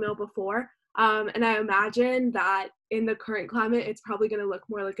you to email before. And I imagine that in the current climate, it's probably going to look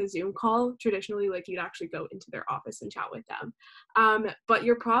more like a Zoom call. Traditionally, like you'd actually go into their office and chat with them. But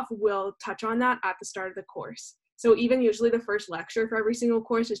your prof will touch on that at the start of the course. So even usually the first lecture for every single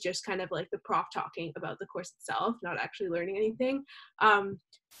course is just kind of like the prof talking about the course itself, not actually learning anything.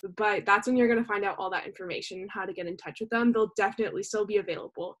 But that's when you're going to find out all that information and how to get in touch with them. They'll definitely still be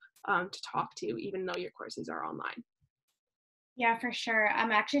available to talk to, even though your courses are online. Yeah, for sure.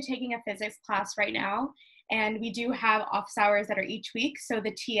 I'm actually taking a physics class right now, and we do have office hours that are each week. So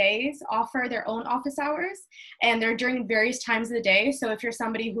the TAs offer their own office hours, and they're during various times of the day. So if you're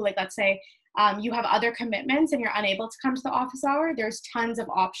somebody who, like, let's say you have other commitments and you're unable to come to the office hour, there's tons of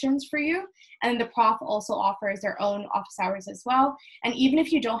options for you. And the prof also offers their own office hours as well. And even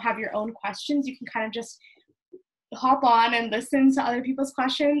if you don't have your own questions, you can kind of just hop on and listen to other people's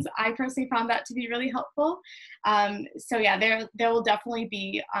questions. I personally found that to be really helpful. So yeah, there will definitely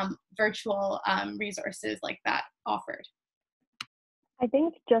be virtual resources like that offered. I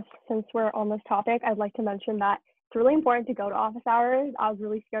think just since we're on this topic, I'd like to mention that it's really important to go to office hours. I was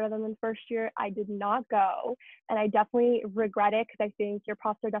really scared of them in first year. I did not go, and I definitely regret it because I think your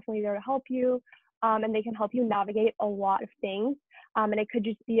profs are definitely there to help you, and they can help you navigate a lot of things. And it could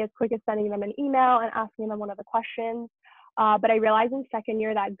just be as quick as sending them an email and asking them one of the questions. But I realized in second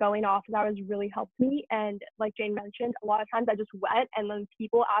year that going to office hours really helped me. And like Jane mentioned, a lot of times I just went, and when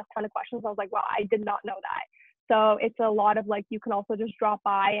people asked a ton of questions, I was like, wow, I did not know that. So it's a lot of like, you can also just drop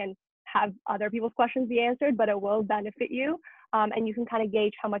by and have other people's questions be answered, but it will benefit you. And you can kind of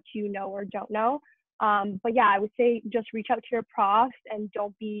gauge how much you know or don't know. But yeah, I would say just reach out to your profs and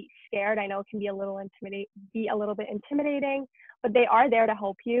don't be scared. I know it can be a little bit intimidating, but they are there to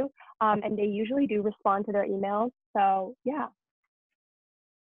help you. And they usually do respond to their emails. So yeah.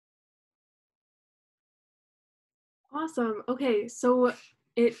 Awesome. Okay, so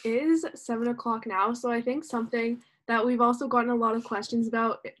it is 7 o'clock now. So I think something that we've also gotten a lot of questions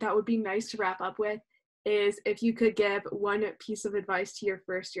about that would be nice to wrap up with is if you could give one piece of advice to your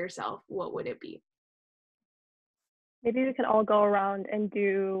first year self, what would it be? Maybe we can all go around and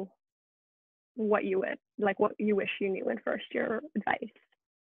do what you wish you knew in first year advice.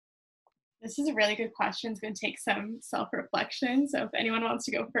 This is a really good question. It's going to take some self-reflection. So if anyone wants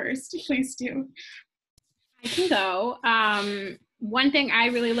to go first, please do. I can go. One thing I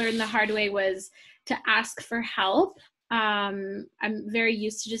really learned the hard way was to ask for help. I'm very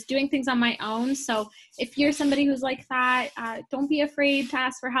used to just doing things on my own. So if you're somebody who's like that, don't be afraid to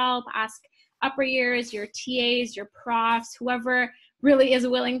ask for help. Ask upper years, your TAs, your profs, whoever really is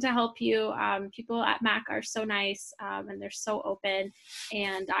willing to help you. People at Mac are so nice and they're so open.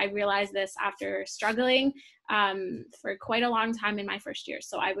 And I realized this after struggling for quite a long time in my first year.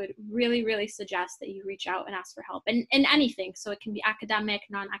 So I would really, really suggest that you reach out and ask for help in anything. So it can be academic,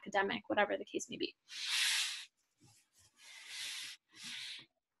 non-academic, whatever the case may be.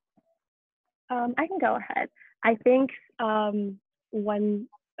 I can go ahead. I think one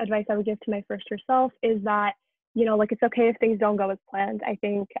advice I would give to my first year self is that, like, it's okay if things don't go as planned. I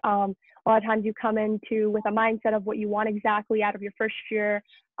think a lot of times you come into with a mindset of what you want exactly out of your first year,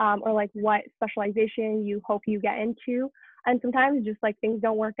 or like what specialization you hope you get into. And sometimes just like things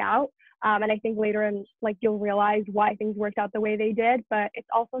don't work out. And I think later in like you'll realize why things worked out the way they did, but it's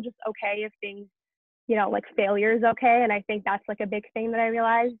also just okay if things, like failure is okay. And I think that's like a big thing that I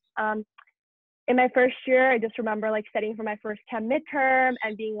realized. In my first year, I just remember like studying for my first chem midterm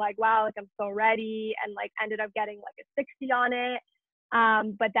and being like, wow, like I'm so ready, and like ended up getting like a 60 on it.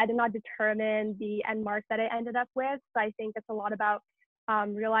 But that did not determine the end mark that I ended up with. So I think it's a lot about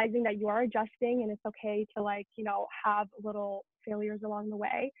realizing that you are adjusting, and it's okay to like, have little failures along the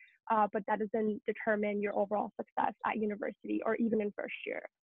way. But that doesn't determine your overall success at university or even in first year.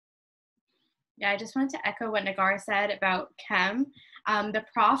 Yeah, I just wanted to echo what Nagar said about chem. The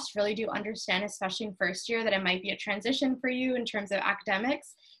profs really do understand, especially in first year, that it might be a transition for you in terms of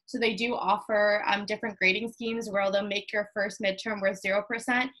academics. So they do offer different grading schemes where they'll make your first midterm worth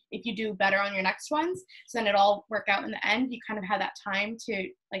 0% if you do better on your next ones. So then it all work out in the end. You kind of have that time to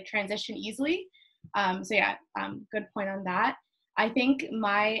like transition easily. So yeah, good point on that. I think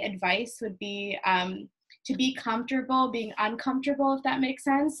my advice would be to be comfortable being uncomfortable, if that makes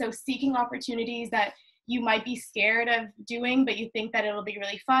sense. So seeking opportunities that you might be scared of doing, but you think that it'll be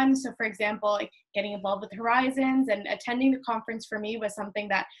really fun. So for example, like getting involved with Horizons and attending the conference for me was something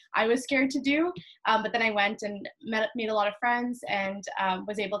that I was scared to do. But then I went and made a lot of friends and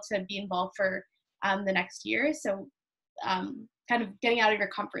was able to be involved for the next year. So kind kind of getting out of your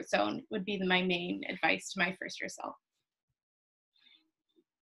comfort zone would be my main advice to my first year self.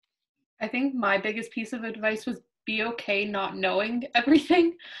 I think my biggest piece of advice was be okay not knowing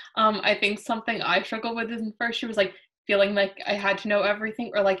everything. I think something I struggled with in first year was like feeling like I had to know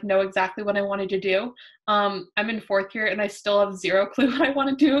everything or like know exactly what I wanted to do. I'm in fourth year and I still have zero clue what I want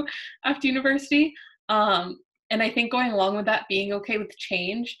to do after university. And I think going along with that, being okay with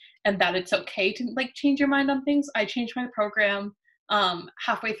change and that it's okay to like change your mind on things. I changed my program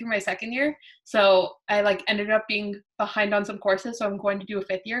halfway through my second year. So I like ended up being behind on some courses. So I'm going to do a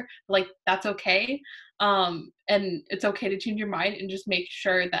fifth year, like that's okay. And it's okay to change your mind and just make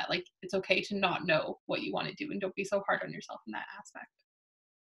sure that like, it's okay to not know what you want to do and don't be so hard on yourself in that aspect.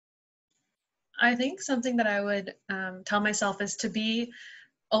 I think something that I would tell myself is to be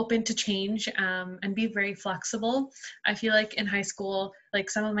open to change and be very flexible. I feel like in high school, like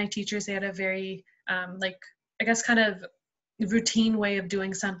some of my teachers, they had a very like, I guess kind of routine way of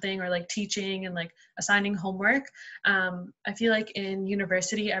doing something or like teaching and like assigning homework. I feel like in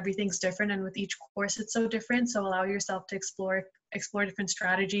university, everything's different and with each course it's so different. So allow yourself to explore different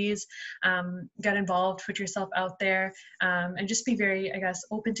strategies, get involved, put yourself out there, and just be very, I guess,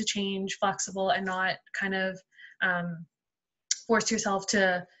 open to change, flexible, and not kind of force yourself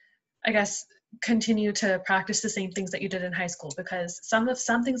to, I guess, continue to practice the same things that you did in high school, because some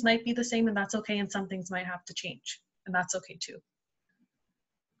things might be the same and that's okay, and some things might have to change and that's okay too.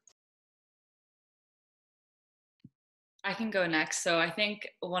 I can go next. So I think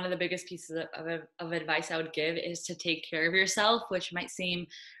one of the biggest pieces of advice I would give is to take care of yourself, which might seem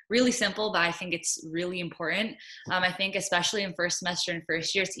really simple, but I think it's really important. I think especially in first semester and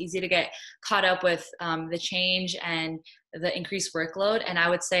first year, it's easy to get caught up with the change and the increased workload. And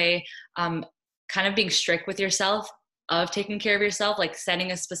I would say kind of being strict with yourself of taking care of yourself, like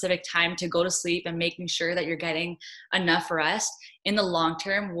setting a specific time to go to sleep and making sure that you're getting enough rest in the long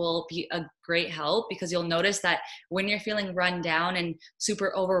term will be a great help, because you'll notice that when you're feeling run down and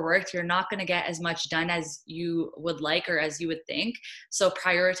super overworked, you're not going to get as much done as you would like or as you would think. So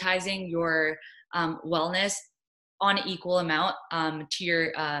prioritizing your wellness on an equal amount to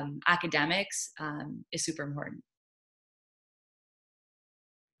your academics is super important.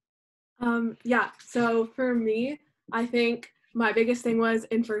 Yeah, so for me, I think my biggest thing was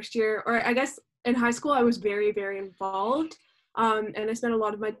in first year, or I guess in high school, I was very, very involved. And I spent a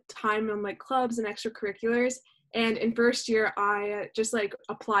lot of my time on like clubs and extracurriculars. And in first year, I just like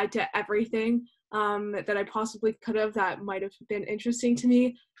applied to everything that I possibly could have that might have been interesting to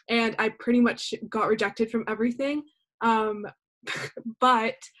me. And I pretty much got rejected from everything.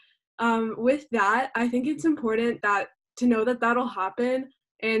 But with that, I think it's important that to know that that'll happen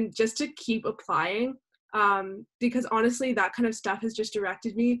and just to keep applying, because honestly, that kind of stuff has just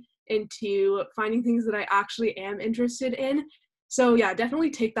directed me into finding things that I actually am interested in. So yeah,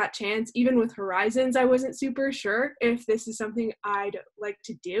 definitely take that chance. Even with Horizons, I wasn't super sure if this is something I'd like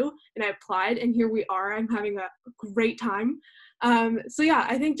to do, and I applied, and here we are. I'm having a great time. So yeah,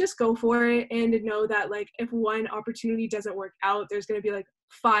 I think just go for it and know that like if one opportunity doesn't work out, there's going to be like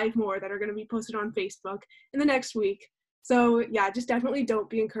 5 more that are going to be posted on Facebook in the next week. So yeah, just definitely don't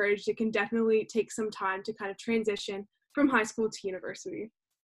be encouraged. It can definitely take some time to kind of transition from high school to university.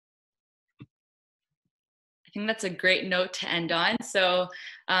 I think that's a great note to end on. So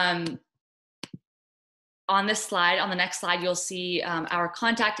on this slide, on the next slide, you'll see our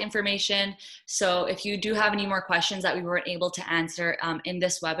contact information. So if you do have any more questions that we weren't able to answer in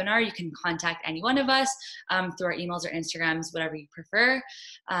this webinar, you can contact any one of us through our emails or Instagrams, whatever you prefer,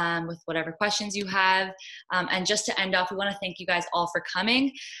 with whatever questions you have. And just to end off, we want to thank you guys all for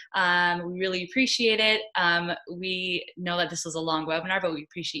coming. We really appreciate it. We know that this was a long webinar, but we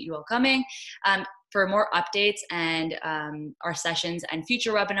appreciate you all coming. For more updates and our sessions and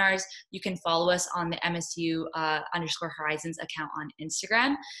future webinars, you can follow us on the MSU _Horizons account on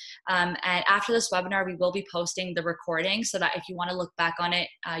Instagram. And after this webinar, we will be posting the recording so that if you want to look back on it,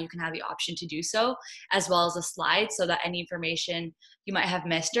 you can have the option to do so, as well as a slide, so that any information you might have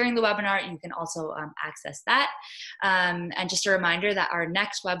missed during the webinar, you can also access that. And just a reminder that our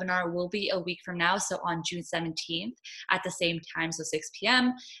next webinar will be a week from now, so on June 17th at the same time, so 6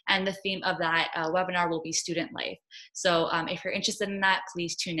 p.m. And the theme of that webinar will be student life. So if you're interested in that,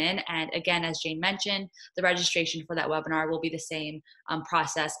 please tune in. And again, as Jane mentioned, the registration for that webinar will be the same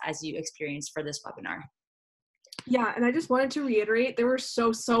process as you experienced for this webinar. Yeah, and I just wanted to reiterate, there were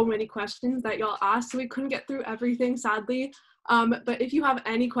so many questions that y'all asked, so we couldn't get through everything, sadly. But if you have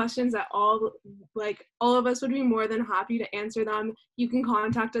any questions at all, like all of us would be more than happy to answer them. You can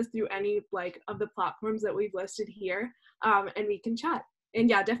contact us through any like of the platforms that we've listed here, and we can chat. And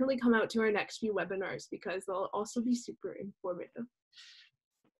yeah, definitely come out to our next few webinars because they'll also be super informative.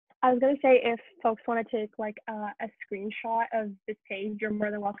 I was going to say, if folks want to take like a screenshot of this page, you're more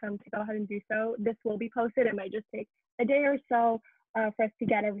than welcome to go ahead and do so. This will be posted. It might just take a day or so for us to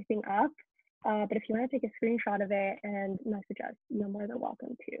get everything up. But if you want to take a screenshot of it and message us, you're more than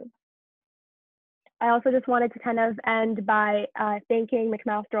welcome to. I also just wanted to kind of end by thanking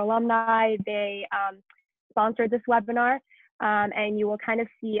McMaster alumni. They sponsored this webinar, and you will kind of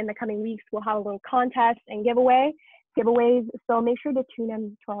see in the coming weeks, we'll have a little contest and giveaways. So make sure to tune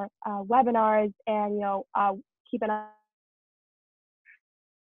in to our webinars and, keep an eye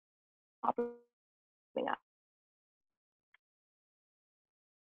on coming up.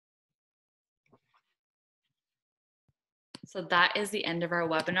 So that is the end of our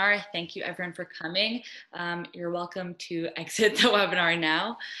webinar. Thank you everyone for coming. You're welcome to exit the webinar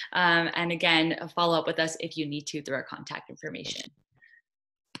now. And again, follow up with us if you need to through our contact information.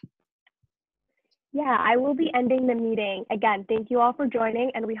 Yeah, I will be ending the meeting. Again, thank you all for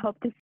joining, and we hope to